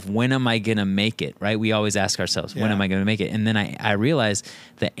myself, when am I going to make it, right? We always ask ourselves, when am I going to make it? And then I realize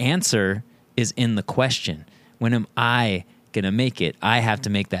the answer is in the question. When am I going to make it? I have to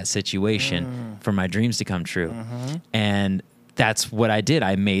make that situation for my dreams to come true. And that's what I did.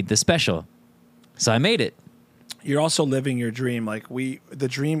 I made the special. So I made it. You're also living your dream. Like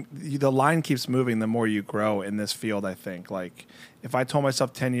the line keeps moving the more you grow in this field, I think. Like if I told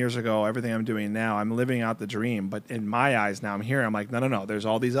myself 10 years ago, everything I'm doing now, I'm living out the dream. But in my eyes now, I'm like, no. There's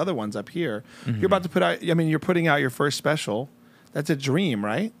all these other ones up here. You're about to put out, you're putting out your first special. That's a dream,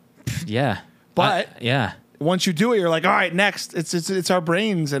 right? Yeah. But yeah. Once you do it, you're like, all right, next. It's our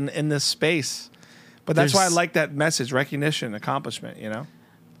brains in this space. But that's why I like that message, recognition, accomplishment,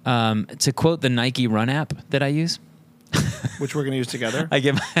 To quote the Nike Run app that I use, which we're going to use together. I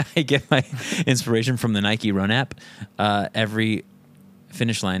get my inspiration from the Nike Run app. Every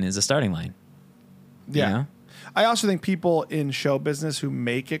finish line is a starting line. Yeah. I also think people in show business who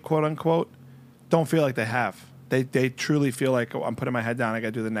make it, quote unquote, don't feel like they have. They truly feel like, I'm putting my head down, I got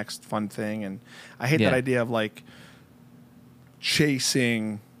to do the next fun thing. And I hate that idea of like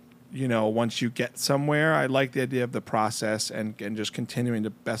chasing, once you get somewhere. I like the idea of the process and just continuing to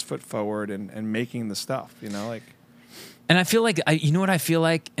best foot forward and making the stuff, like. And I feel like what I feel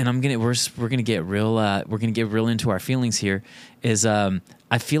like, and we're gonna get real into our feelings here. Is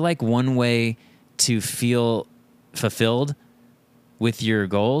I feel like one way to feel fulfilled with your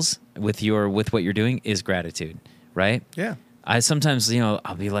goals, with what you're doing, is gratitude, right? Yeah. I sometimes,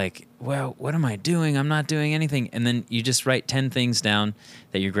 I'll be like, well, what am I doing? I'm not doing anything. And then you just write 10 things down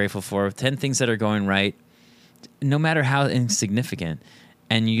that you're grateful for, 10 things that are going right, no matter how insignificant.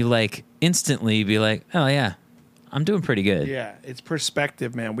 And you like instantly be like, oh yeah, I'm doing pretty good. Yeah, it's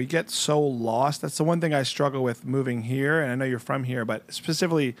perspective, man. We get so lost. That's the one thing I struggle with moving here. And I know you're from here, but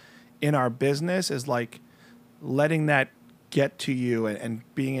specifically in our business is like letting that get to you and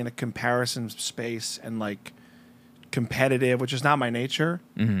being in a comparison space and like competitive, which is not my nature,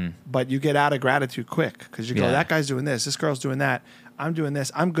 but you get out of gratitude quick because you go, that guy's doing this girl's doing that, I'm doing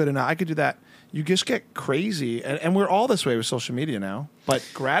this, I'm good enough, I could do that. You just get crazy, and we're all this way with social media now, but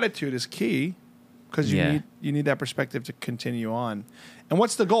gratitude is key because you need that perspective to continue on. And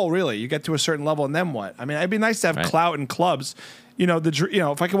what's the goal, really? You get to a certain level, and then what? I mean, it'd be nice to have clout in clubs.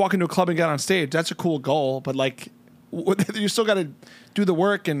 If I could walk into a club and get on stage, that's a cool goal, but like you still got to do the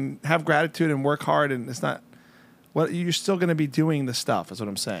work and have gratitude and work hard, and it's not. Well, you're still going to be doing the stuff, is what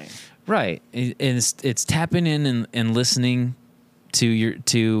I'm saying. Right. It's tapping in and listening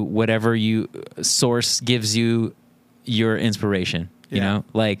to whatever you source gives you your inspiration. You know,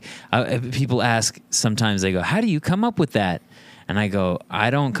 like people ask sometimes, they go, how do you come up with that? And I go, I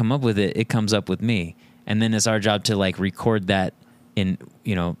don't come up with it. It comes up with me. And then it's our job to like record that in,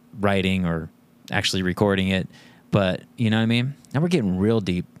 you know, writing or actually recording it. But you know what I mean? Now we're getting real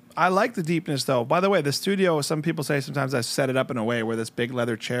deep. I like the deepness, though. By the way, the studio, some people say sometimes I set it up in a way where this big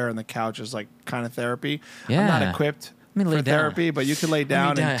leather chair and the couch is like kind of therapy. Yeah. I'm not equipped for therapy, but you could lay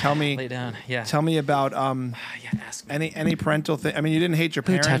down and tell me. Lay down. Yeah. Tell me about ask me. any parental thing. I mean, you didn't hate your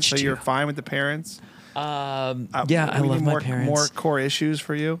parents, so you're fine with the parents. I love my parents. More core issues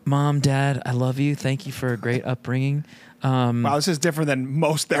for you, Mom, Dad. I love you. Thank you for a great upbringing. Wow, this is different than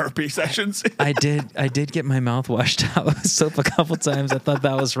most therapy sessions. I did get my mouth washed out with soap a couple times. I thought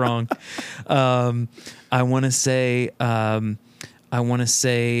that was wrong. I want to say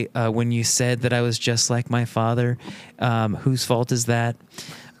when you said that I was just like my father, whose fault is that?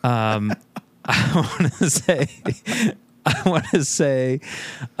 I want to say,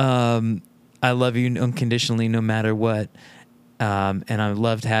 I love you unconditionally, no matter what. And I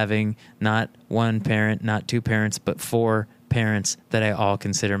loved having not one parent, not two parents, but 4 parents that I all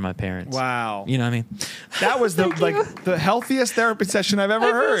consider my parents. Wow. You know what I mean? That was the healthiest therapy session I've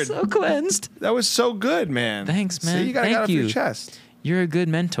ever heard. So cleansed. That was so good, man. Thanks, man. See, you got it off your chest. You're a good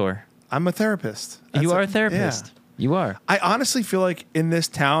mentor. I'm a therapist. You are a therapist. Yeah. You are. I honestly feel like in this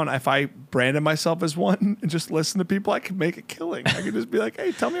town, if I branded myself as one and just listen to people, I could make a killing. I could just be like,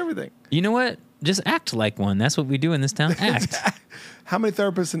 hey, tell me everything. You know what? Just act like one. That's what we do in this town. Act. How many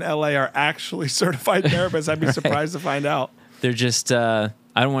therapists in LA are actually certified therapists? I'd be surprised to find out. They're just, I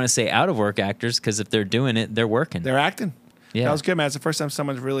don't want to say out of work actors, because if they're doing it, they're working. They're acting. Yeah. That was good, man. It's the first time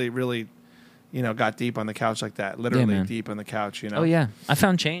someone's really, really, got deep on the couch like that. Literally deep on the couch, Oh, yeah. I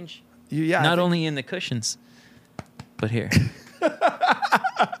found change. Not only in the cushions, but here.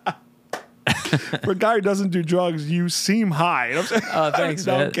 For a guy who doesn't do drugs, you seem high. You know what I'm saying? Oh, thanks,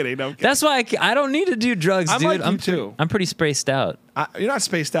 no, man. I'm kidding. That's why I don't need to do drugs, dude. Like you too. I'm pretty spaced out. You're not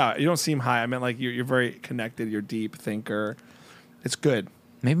spaced out. You don't seem high. I meant like you're very connected. You're a deep thinker. It's good.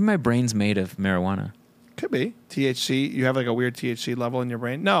 Maybe my brain's made of marijuana. Could be. THC. You have like a weird THC level in your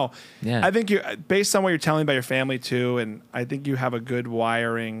brain. No. Yeah. I think you, based on what you're telling about your family too, and I think you have a good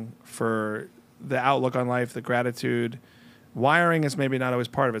wiring for the outlook on life, the gratitude. Wiring is maybe not always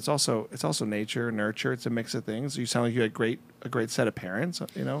part of it. It's also nature, nurture. It's a mix of things. You sound like you had a great set of parents,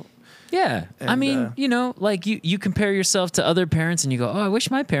 Yeah. And, I mean, like you compare yourself to other parents and you go, oh, I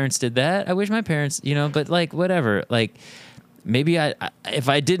wish my parents did that. I wish my parents, but like whatever. Like maybe if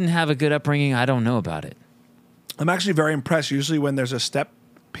I didn't have a good upbringing, I don't know about it. I'm actually very impressed. Usually when there's a step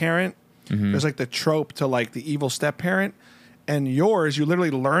parent, there's like the trope to like the evil step parent. And yours, you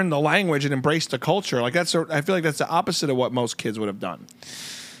literally learn the language and embrace the culture. Like I feel like that's the opposite of what most kids would have done.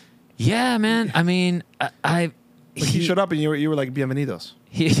 Yeah, man. I mean, he showed up and you were like, bienvenidos.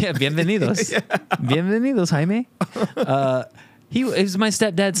 Yeah, bienvenidos. Bienvenidos, Jaime. He was my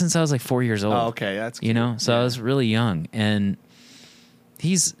stepdad since I was like 4 years old. Oh, okay, that's cute. So I was really young, and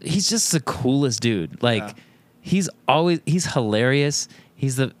he's just the coolest dude. Like he's hilarious.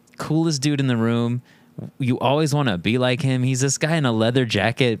 He's the coolest dude in the room. You always want to be like him. He's this guy in a leather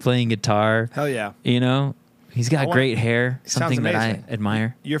jacket playing guitar. Hell yeah. He's got great hair, something that I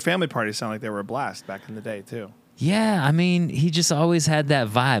admire. Your family parties sound like they were a blast back in the day, too. Yeah, I mean, he just always had that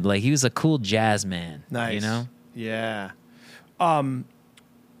vibe. Like, he was a cool jazz man. Nice. Yeah.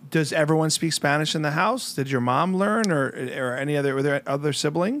 Does everyone speak Spanish in the house? Did your mom learn or any other, were there other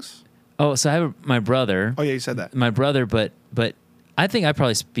siblings? Oh, so I have my brother. Oh, yeah, you said that. My brother, but I think I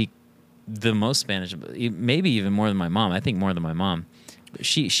probably speak the most Spanish, maybe even more than my mom. I think more than my mom.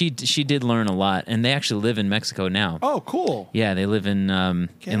 She did learn a lot, and they actually live in Mexico now. Oh, cool. Yeah, they live in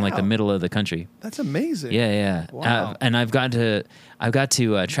like the middle of the country. That's amazing. Yeah. Wow. And I've got to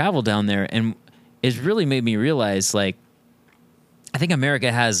travel down there, and it's really made me realize, like, I think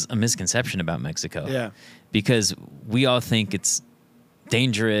America has a misconception about Mexico. Yeah. Because we all think it's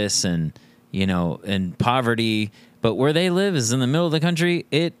dangerous and poverty. But where they live is in the middle of the country.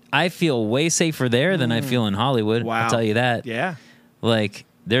 I feel way safer there than I feel in Hollywood. Wow. I'll tell you that. Yeah. Like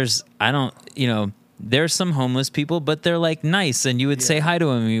there's some homeless people, but they're like nice, and you would say hi to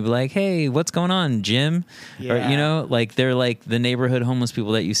them, and you'd be like, "Hey, what's going on, Jim?" Yeah. Or like they're like the neighborhood homeless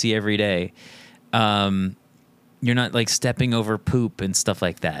people that you see every day. You're not like stepping over poop and stuff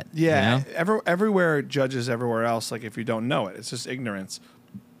like that. Yeah. Everywhere judges everywhere else. Like if you don't know it, it's just ignorance.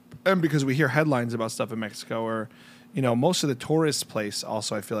 And because we hear headlines about stuff in Mexico, or most of the tourist place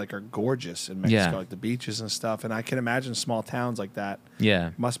also I feel like are gorgeous in Mexico, like the beaches and stuff. And I can imagine small towns like that.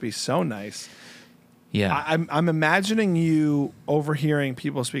 Yeah, must be so nice. Yeah. I'm imagining you overhearing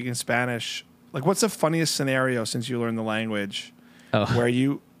people speaking Spanish. Like, what's the funniest scenario since you learned the language? Oh. Where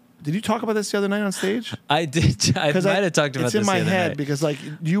did you talk about this the other night on stage? I did. I might have talked about this. It's in my the other head night. because like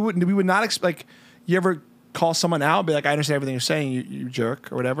we would not expect. Like, you ever call someone out and be like, I understand everything you're saying, you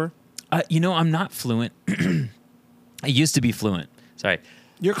jerk or whatever. I'm not fluent. I used to be fluent. Sorry.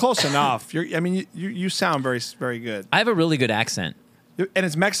 You're close enough. You sound very, very good. I have a really good accent. And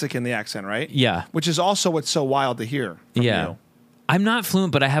it's Mexican, the accent, right? Yeah. Which is also what's so wild to hear from you. I'm not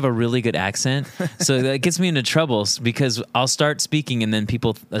fluent, but I have a really good accent. So that gets me into troubles because I'll start speaking and then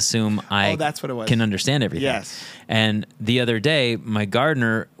people assume that's what it was. Can understand everything. Yes. And the other day, the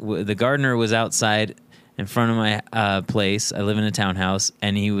gardener was outside in front of my place. I live in a townhouse,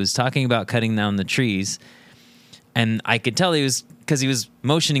 and he was talking about cutting down the trees. And I could tell because he was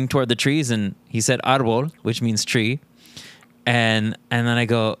motioning toward the trees, and he said árbol, which means tree. And then I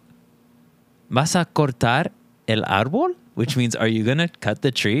go, ¿Vas a cortar el árbol? Which means, are you going to cut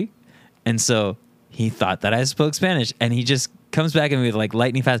the tree? And so he thought that I spoke Spanish, and he just comes back at me with like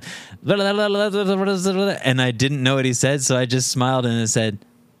lightning fast. And I didn't know what he said, so I just smiled and I said,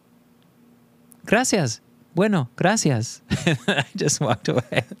 gracias. Bueno, gracias. I just walked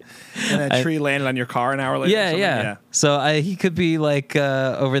away. And a tree landed on your car an hour later? Yeah. So he could be like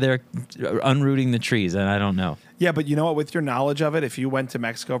over there unrooting the trees, and I don't know. Yeah, but you know what? With your knowledge of it, if you went to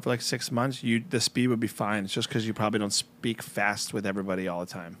Mexico for like 6 months, the speed would be fine. It's just because you probably don't speak fast with everybody all the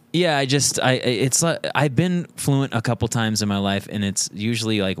time. Yeah, it's like I've been fluent a couple times in my life, and it's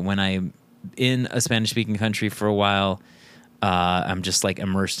usually like when I'm in a Spanish-speaking country for a while. I'm just like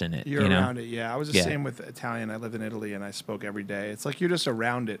immersed in it. You're around it, yeah. I was the same with Italian. I lived in Italy and I spoke every day. It's like you're just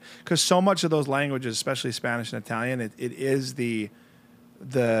around it because so much of those languages, especially Spanish and Italian, it is the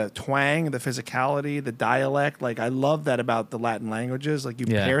twang, the physicality, the dialect. Like I love that about the Latin languages. Like you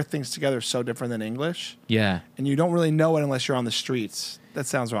pair things together so different than English. Yeah, and you don't really know it unless you're on the streets. That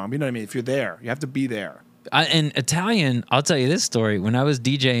sounds wrong. But you know what I mean? If you're there, you have to be there. And Italian, I'll tell you this story. When I was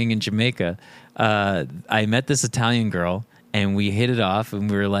DJing in Jamaica, I met this Italian girl. And we hit it off,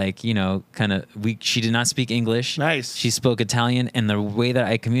 and we were like, she did not speak English. Nice. She spoke Italian, and the way that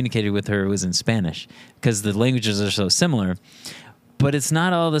I communicated with her was in Spanish because the languages are so similar. But it's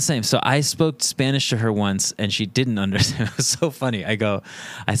not all the same. So I spoke Spanish to her once, and she didn't understand. It was so funny.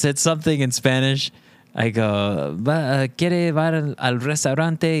 I said something in Spanish. I go, ¿quiere ir al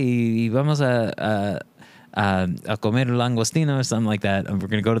restaurante y vamos a comer langostino or something like that? And we're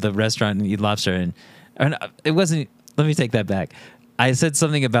going to go to the restaurant and eat lobster. And it wasn't... Let me take that back. I said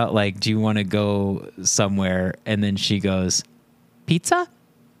something about like, do you want to go somewhere? And then she goes, pizza?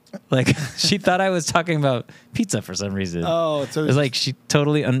 Like she thought I was talking about pizza for some reason. Oh, so it was like she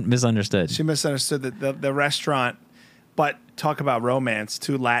totally misunderstood. She misunderstood the restaurant. But talk about romance,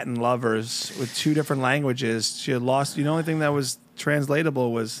 two Latin lovers with two different languages. She had lost. The only thing that was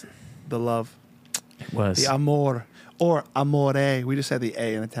translatable was the love. It was. The amor or amore. We just had the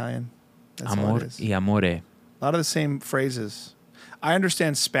A in Italian. That's amor all it is. y amore. A lot of the same phrases. I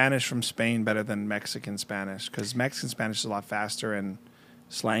understand Spanish from Spain better than Mexican Spanish because Mexican Spanish is a lot faster and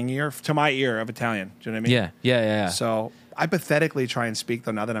slangier to my ear of Italian. Do you know what I mean? Yeah. So I pathetically try and speak,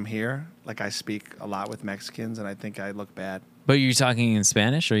 though, now that I'm here. Like I speak a lot with Mexicans, and I think I look bad. But you're talking in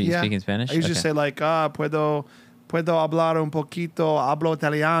Spanish, or are you speaking Spanish? I usually say like, puedo hablar un poquito, hablo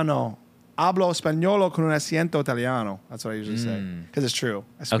italiano. Hablo español con un acento italiano. That's what I usually say. Because it's true.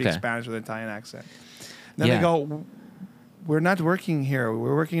 I speak Spanish with an Italian accent. And then they go, we're not working here.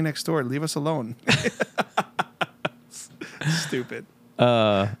 We're working next door. Leave us alone. Stupid.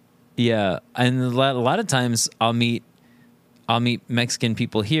 Yeah. And a lot of times I'll meet Mexican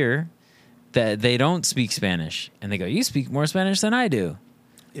people here that they don't speak Spanish. And they go, you speak more Spanish than I do.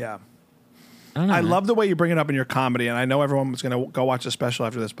 Yeah. I don't know. I love the way you bring it up in your comedy. And I know everyone was going to go watch the special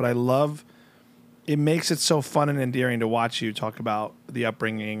after this, but I love... It makes it so fun and endearing to watch you talk about the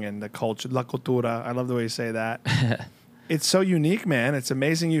upbringing and the culture, la cultura. I love the way you say that. It's so unique, man. It's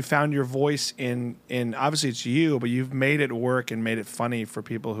amazing you found your voice in obviously it's you, but you've made it work and made it funny for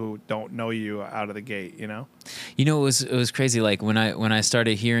people who don't know you out of the gate, you know? You know, it was crazy. Like when I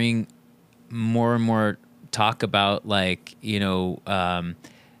started hearing more and more talk about like,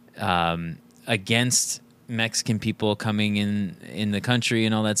 against Mexican people coming in the country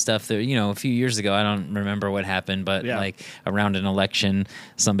and all that stuff. There, a few years ago, I don't remember what happened, but like around an election,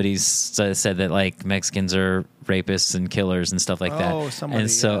 somebody said that like Mexicans are rapists and killers and stuff like that. And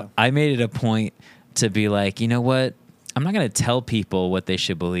so I made it a point to be like, you know what? I'm not going to tell people what they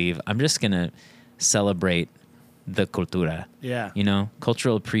should believe. I'm just going to celebrate the cultura. Yeah.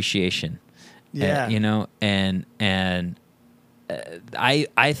 Cultural appreciation. Yeah. And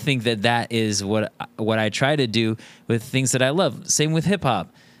I think that is what I try to do with things that I love. Same with hip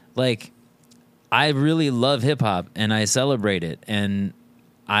hop. Like, I really love hip hop and I celebrate it, and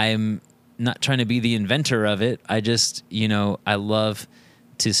I'm not trying to be the inventor of it. I just, I love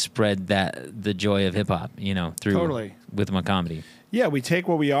to spread the joy of hip hop, through Totally. with my comedy. Yeah, we take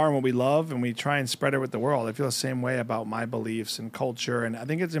what we are and what we love, and we try and spread it with the world. I feel the same way about my beliefs and culture, and I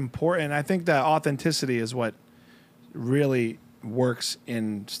think it's important. I think that authenticity is what really works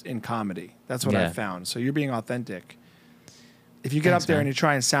in comedy. That's what I found. So you're being authentic. If you get up there and you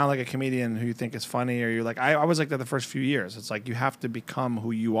try and sound like a comedian who you think is funny, or you're like, I was like that the first few years. It's like you have to become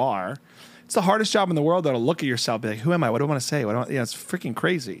who you are. It's the hardest job in the world, though, to look at yourself and be like, who am I? What do I want to say? It's freaking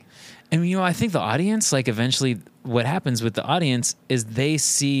crazy. And, I think the audience, like, eventually what happens with the audience is they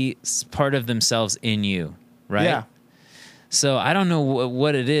see part of themselves in you, right? Yeah. So I don't know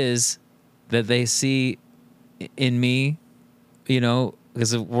what it is that they see in me,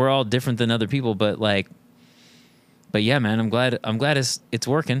 because we're all different than other people, but yeah, man, I'm glad it's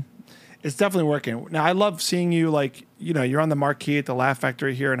working. It's definitely working. Now, I love seeing you, like, you're on the marquee at the Laugh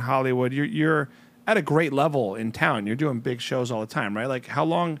Factory here in Hollywood. You're at a great level in town. You're doing big shows all the time, right? Like, how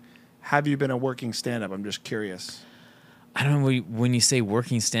long have you been a working stand-up? I'm just curious. I don't know. When you say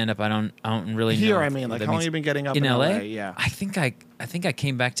working stand-up, I don't really know. Here, I mean, like, how long have you been getting up in LA? Yeah. I think I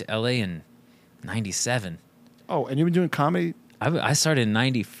came back to LA in 97. Oh, and you've been doing comedy? I started in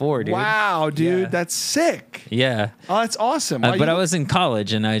 94, dude. Wow, dude. Yeah. That's sick. Yeah. Oh, that's awesome. But I was in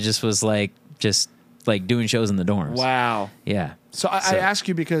college, and I just was doing shows in the dorms. Wow. Yeah. So I ask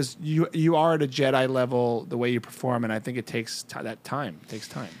you because you are at a Jedi level the way you perform, and I think it takes that time. It takes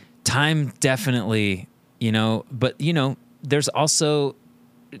time. Time, definitely, but,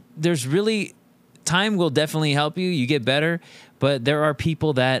 there's really, time will definitely help you. You get better, but there are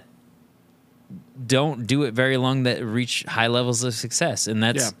people that don't do it very long that reach high levels of success. And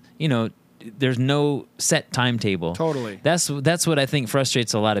that's, there's no set timetable. Totally. That's what I think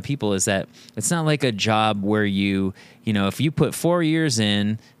frustrates a lot of people, is that it's not like a job where if you put 4 years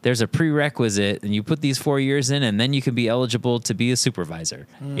in, there's a prerequisite, and you put these 4 years in, and then you can be eligible to be a supervisor.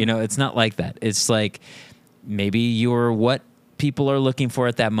 It's not like that. It's like maybe you're what people are looking for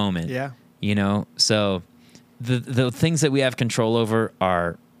at that moment. Yeah. So the things that we have control over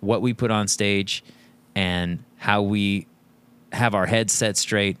are what we put on stage and how we have our heads set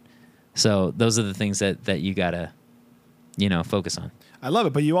straight. So those are the things that you gotta, focus on. I love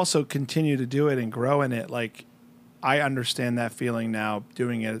it, but you also continue to do it and grow in it. Like, I understand that feeling now,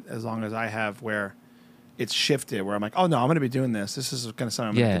 doing it as long as I have, where it's shifted, where I'm like, oh no, I'm going to be doing this. This is kind of something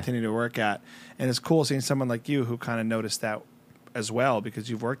I'm going to continue to work at. And it's cool seeing someone like you who kind of noticed that as well, because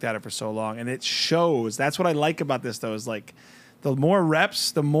you've worked at it for so long, and it shows. That's what I like about this, though, is like, the more reps,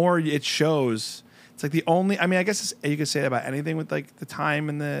 the more it shows. It's like I guess you could say that about anything with like the time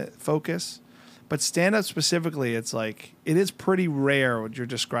and the focus, but stand up specifically, it's like, it is pretty rare what you're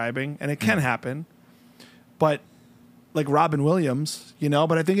describing, and it can happen, but like Robin Williams,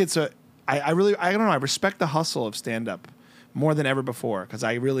 but I think I don't know, I respect the hustle of stand up more than ever before, because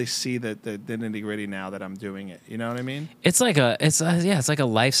I really see the nitty gritty now that I'm doing it. You know what I mean? It's like a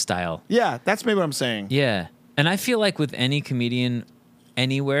lifestyle. Yeah, that's maybe what I'm saying. Yeah. And I feel like with any comedian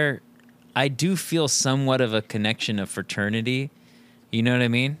anywhere, I do feel somewhat of a connection of fraternity. You know what I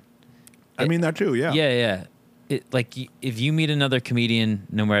mean? I mean that too, yeah. Yeah. Like, if you meet another comedian,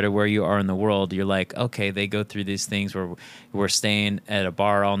 no matter where you are in the world, you're like, okay, they go through these things where we're staying at a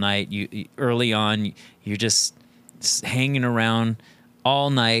bar all night. Early on, you're just hanging around all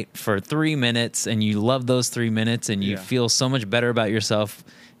night for 3 minutes, and you love those 3 minutes, and you feel so much better about yourself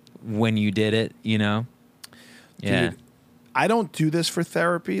when you did it, Yeah. Dude, I don't do this for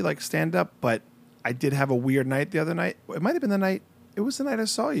therapy, like stand up, but I did have a weird night the other night. It might have been the night I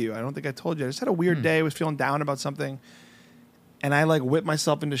saw you. I don't think I told you. I just had a weird day. I was feeling down about something, and I like whipped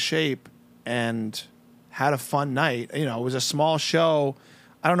myself into shape and had a fun night. It was a small show.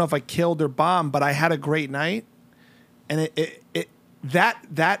 I don't know if I killed or bombed, but I had a great night, and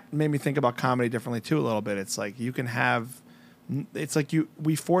that made me think about comedy differently too a little bit. It's like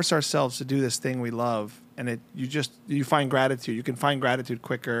we force ourselves to do this thing we love, and you find gratitude. You can find gratitude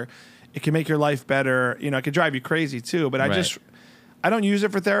quicker. It can make your life better. It could drive you crazy too, but I don't use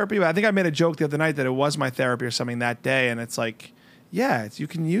it for therapy, but I think I made a joke the other night that it was my therapy or something that day, and it's like, you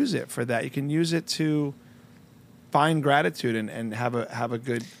can use it for that. You can use it to find gratitude and have a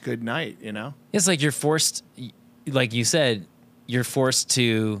good night, It's like you're forced, like you said, you're forced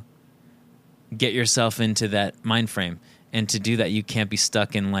to get yourself into that mind frame. And to do that, you can't be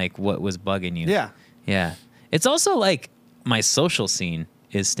stuck in like what was bugging you. Yeah. Yeah. It's also like my social scene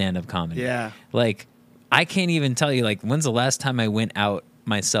is stand-up comedy. Yeah. Like I can't even tell you, like, when's the last time I went out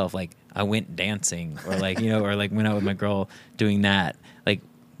myself? Like, I went dancing or, like, you know, or, like, went out with my girl doing that. Like,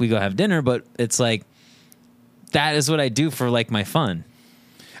 we go have dinner, but it's like, that is what I do for, like, my fun.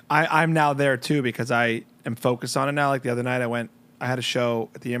 I'm now there, too, because I am focused on it now. Like, the other night I had a show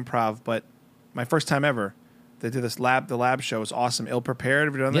at the Improv, but my first time ever. They did the lab show. It was awesome. Ill Prepared.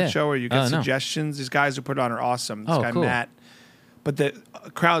 Have you done that show where you get suggestions? These guys who put it on are awesome. This guy, cool. Matt. But the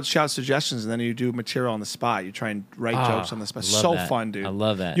crowd shouts suggestions, and then you do material on the spot. You try and write jokes on the spot. So fun, dude. I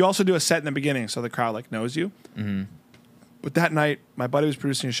love that. You also do a set in the beginning, so the crowd like knows you. Mm-hmm. But that night, my buddy was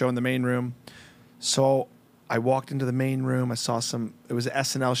producing a show in the main room. So I walked into the main room. I saw it was an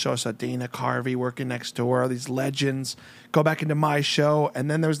SNL show. I saw Dana Carvey working next door, these legends. Go back into my show. And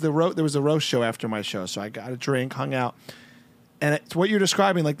then there was a roast show after my show. So I got a drink, hung out. And it's what you're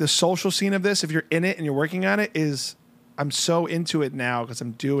describing, like the social scene of this, if you're in it and you're working on it, is I'm so into it now because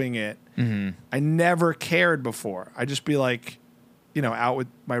I'm doing it. Mm-hmm. I never cared before. I'd just be like, you know, out with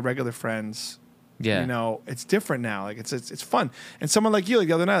my regular friends. Yeah. You know, it's different now. Like it's fun. And someone like you, like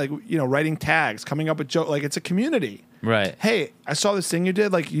the other night, like, you know, writing tags, coming up with jokes, like it's a community. Right. Hey, I saw this thing you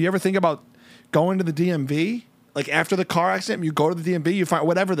did. Like, you ever think about going to the DMV? Like after the car accident, you go to the DMV, you find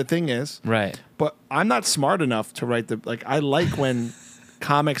whatever the thing is. Right. But I'm not smart enough to write I like when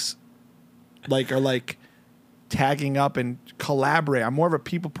comics are like tagging up and collaborate. I'm more of a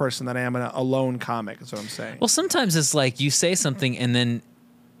people person than I am a lone comic, is what I'm saying. Well, sometimes it's like you say something and then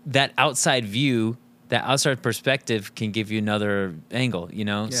that outside view, that outside perspective can give you another angle, you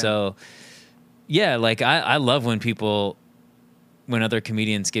know? Yeah. So, yeah, like I love when other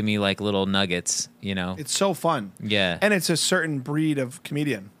comedians give me like little nuggets, you know? It's so fun. Yeah. And it's a certain breed of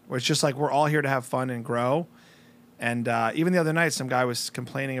comedian where it's just like we're all here to have fun and grow. And even the other night, some guy was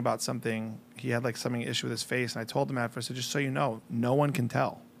complaining about something. He had like something issue with his face. And I told him after, I said, just so you know, no one can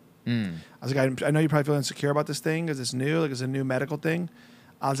tell. I was like, I know you probably feel insecure about this thing because it's new, like it's a new medical thing.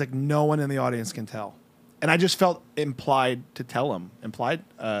 I was like, no one in the audience can tell. And I just felt implied to tell him. Implied?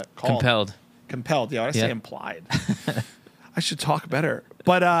 Compelled. Compelled. Yeah, I say implied. I should talk better.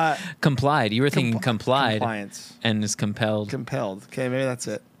 But complied. You were thinking complied. Compliance. And is compelled. Compelled. Okay, maybe that's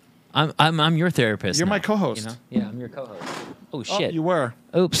it. I'm your therapist. You're now, my co-host. You know? Yeah, I'm your co-host. Oh shit. Oh, you were.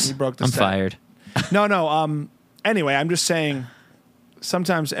 Oops. You broke the I'm set. fired. No. Anyway, I'm just saying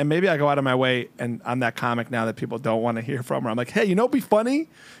sometimes, and maybe I go out of my way, and I'm that comic now that people don't want to hear from. Or I'm like, hey, you know, what'd be funny? You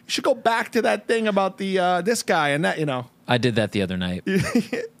should go back to that thing about the this guy and that, you know. I did that the other night.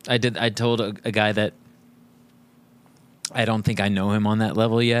 I told a guy that I don't think I know him on that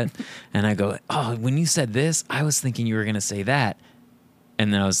level yet, and I go, oh, when you said this, I was thinking you were gonna say that,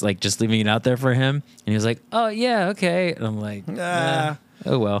 and then I was like just leaving it out there for him, and he was like, oh yeah, okay, and I'm like,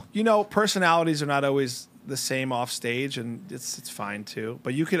 oh well. You know, personalities are not always the same off stage, and it's fine too.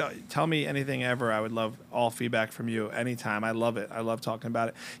 But you could tell me anything ever. I would love all feedback from you anytime. I love it. I love talking about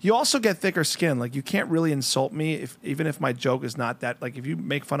it. You also get thicker skin. Like you can't really insult me even if my joke is not that. Like if you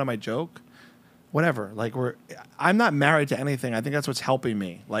make fun of my joke, whatever. Like I'm not married to anything. I think that's what's helping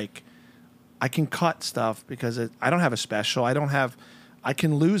me. Like I can cut stuff because I don't have a special. I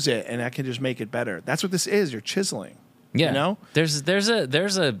can lose it and I can just make it better. That's what this is. You're chiseling. Yeah, you know, there's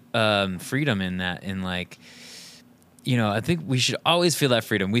a freedom in that. In like, you know, I think we should always feel that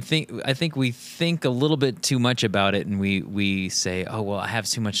freedom. I think we think a little bit too much about it, and we say, oh well, I have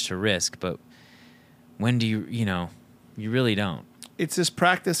too much to risk. But when do you really don't. It's this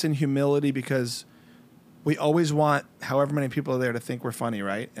practice in humility because we always want however many people are there to think we're funny,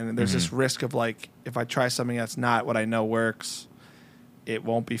 right? And there's this risk of like, if I try something that's not what I know works, it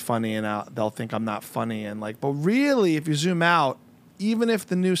won't be funny, and they'll think I'm not funny. And like, but really, if you zoom out, even if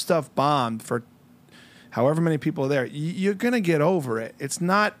the new stuff bombed for however many people are there, you're gonna get over it. It's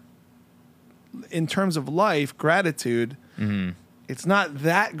not, in terms of life, gratitude. It's not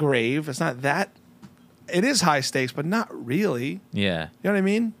that grave. It's not that. It is high stakes, but not really. Yeah. You know what I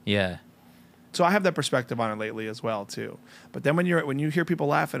mean? Yeah. So I have that perspective on it lately as well too. But then when you hear people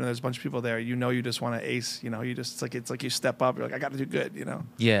laughing and there's a bunch of people there, you know you just want to ace. You know, you just it's like you step up. You're like, I got to do good. You know.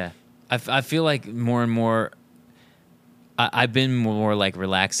 Yeah, I feel like more and more. I've been more like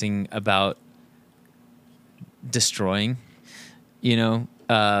relaxing about destroying. You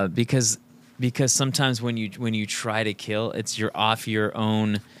know, because sometimes when you try to kill, you're off your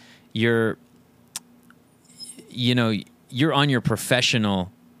own. You're on your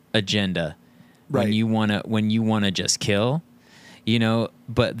professional agenda. Right. When you wanna just kill, you know,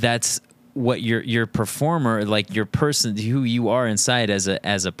 but that's what your performer, like your person, who you are inside as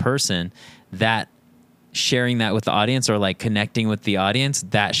a person, that sharing that with the audience or like connecting with the audience,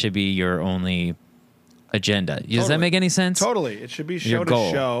 that should be your only agenda. Does that make any sense? Totally. It should be show Your to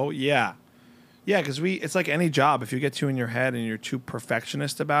goal. show. Yeah. Yeah, because it's like any job. If you get too in your head and you're too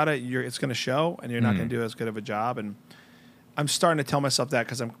perfectionist about it, it's going to show, and you're not going to do as good of a job. And I'm starting to tell myself that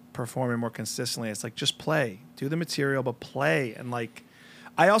because I'm performing more consistently. It's like, just play, do the material, but play. And like,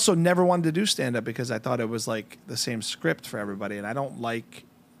 I also never wanted to do stand up because I thought it was like the same script for everybody, and I don't like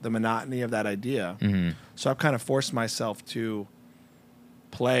the monotony of that idea. So I've kind of forced myself to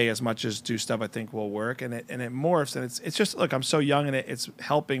play as much as do stuff I think will work, and it morphs, and it's just, look, I'm so young, and it's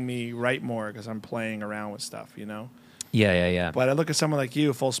helping me write more because I'm playing around with stuff, you know. Yeah. But I look at someone like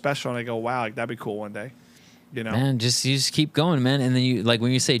you, full special, and I go, wow, like, that'd be cool one day, you know. Man, you just keep going, man. And then you, like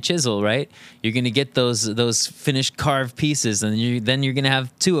when you say chisel, right? You're gonna get those finished carved pieces, and then you're gonna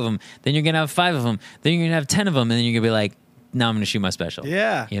have 2 of them, then you're gonna have 5 of them, then you're gonna have 10 of them, and then you're gonna be like, now I'm gonna shoot my special.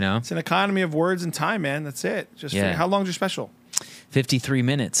 Yeah, you know, it's an economy of words and time, man. That's it. Just how long's your special? 53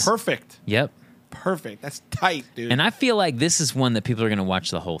 minutes. Perfect. Yep. Perfect. That's tight, dude. And I feel like this is one that people are going to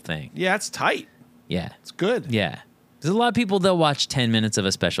watch the whole thing. Yeah, it's tight. Yeah. It's good. Yeah. There's a lot of people, they'll watch 10 minutes of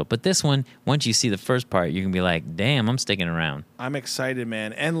a special. But this one, once you see the first part, you can be like, damn, I'm sticking around. I'm excited,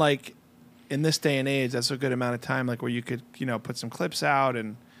 man. And like, in this day and age, that's a good amount of time, like where you could, put some clips out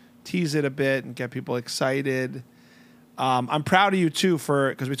and tease it a bit and get people excited. I'm proud of you, too,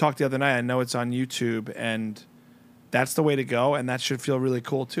 because we talked the other night. I know it's on YouTube, and that's the way to go, and that should feel really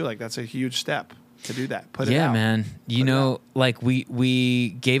cool too. Like, that's a huge step to do that. Put it out. Yeah, man. You know, like we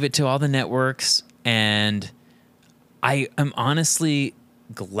gave it to all the networks, and I am honestly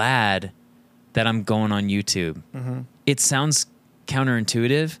glad that I'm going on YouTube. It sounds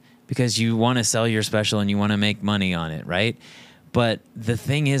counterintuitive because you want to sell your special and you want to make money on it, right? But the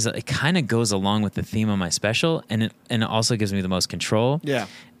thing is, it kind of goes along with the theme of my special, and it also gives me the most control. Yeah.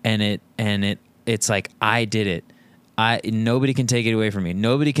 And it's like, I did it. Nobody can take it away from me.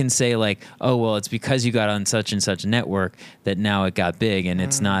 Nobody can say like, oh, well, it's because you got on such and such network that now it got big, and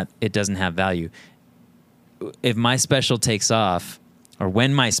it doesn't have value. If my special takes off, or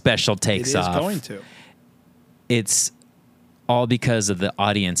when my special takes off, going to. It's all because of the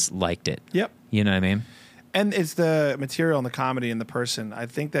audience liked it. Yep. You know what I mean? And it's the material and the comedy and the person. I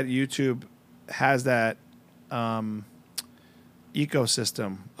think that YouTube has that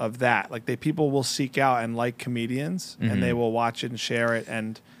ecosystem of that. Like, people will seek out and like comedians, and they will watch it and share it,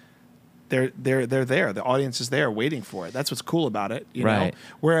 and they're there. The audience is there waiting for it. That's what's cool about it, you know.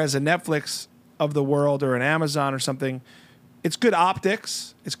 Whereas a Netflix of the world or an Amazon or something, it's good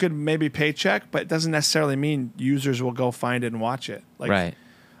optics, it's good maybe paycheck, but it doesn't necessarily mean users will go find it and watch it. Like,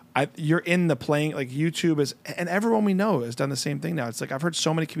 you're in the playing, like YouTube is, and everyone we know has done the same thing now. It's like, I've heard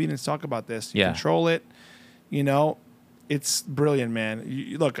so many comedians talk about this. You control it, you know. It's brilliant,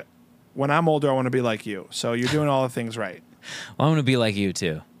 man. Look, when I'm older, I want to be like you. So you're doing all the things right. Well, I want to be like you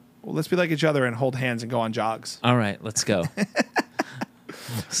too. Well, let's be like each other and hold hands and go on jogs. All right, let's go.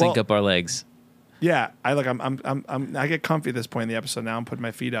 Sync up our legs. Yeah, I get comfy at this point in the episode. Now I'm putting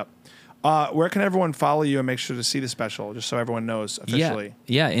my feet up. Where can everyone follow you and make sure to see the special, just so everyone knows officially?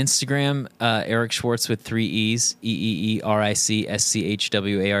 Yeah, Instagram, Eric Schwartz with 3 E's,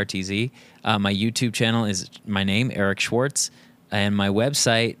 EEERICSCHWARTZ. My YouTube channel is my name, Eric Schwartz, and my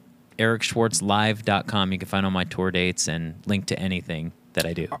website, ericschwartzlive.com. You can find all my tour dates and link to anything that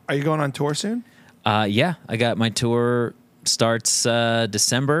I do. Are you going on tour soon? Yeah, I got my tour starts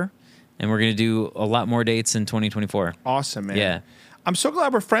December, and we're going to do a lot more dates in 2024. Awesome, man. Yeah. I'm so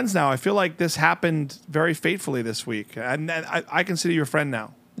glad we're friends now. I feel like this happened very fatefully this week. And I consider you a friend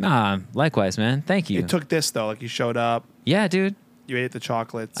now. Likewise, man. Thank you. It took this, though. Like, you showed up. Yeah, dude. You ate the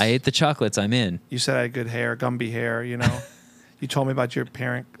chocolates. I ate the chocolates. I'm in. You said I had good hair, Gumby hair, you know. You told me about your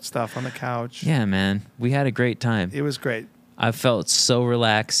parent stuff on the couch. Yeah, man. We had a great time. It was great. I felt so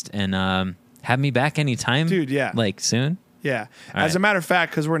relaxed, and have me back anytime. Dude, yeah. Like, soon? Yeah. All As right. a matter of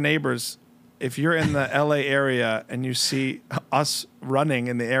fact, because we're neighbors, if you're in the LA area and you see us running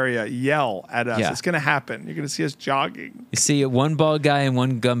in the area, yell at us. Yeah. It's going to happen. You're going to see us jogging. You see one bald guy and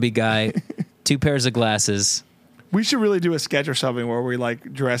one Gumby guy, 2 pairs of glasses. We should really do a sketch or something where we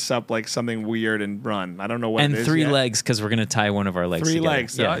like dress up like something weird and run. I don't know what And it is 3 yet. legs, because we're going to tie one of our legs 3 together.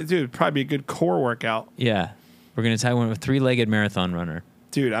 legs. Yeah. Dude, probably be a good core workout. Yeah. We're going to tie one with 3-legged marathon runner.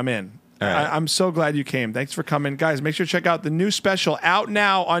 Dude, I'm in. All right. I'm so glad you came. Thanks for coming. Guys, make sure to check out the new special out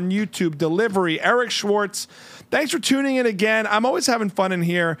now on YouTube, Delivery, Eric Schwartz. Thanks for tuning in again. I'm always having fun in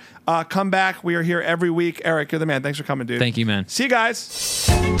here. Come back. We are here every week. Eric, you're the man. Thanks for coming, dude. Thank you, man. See you guys.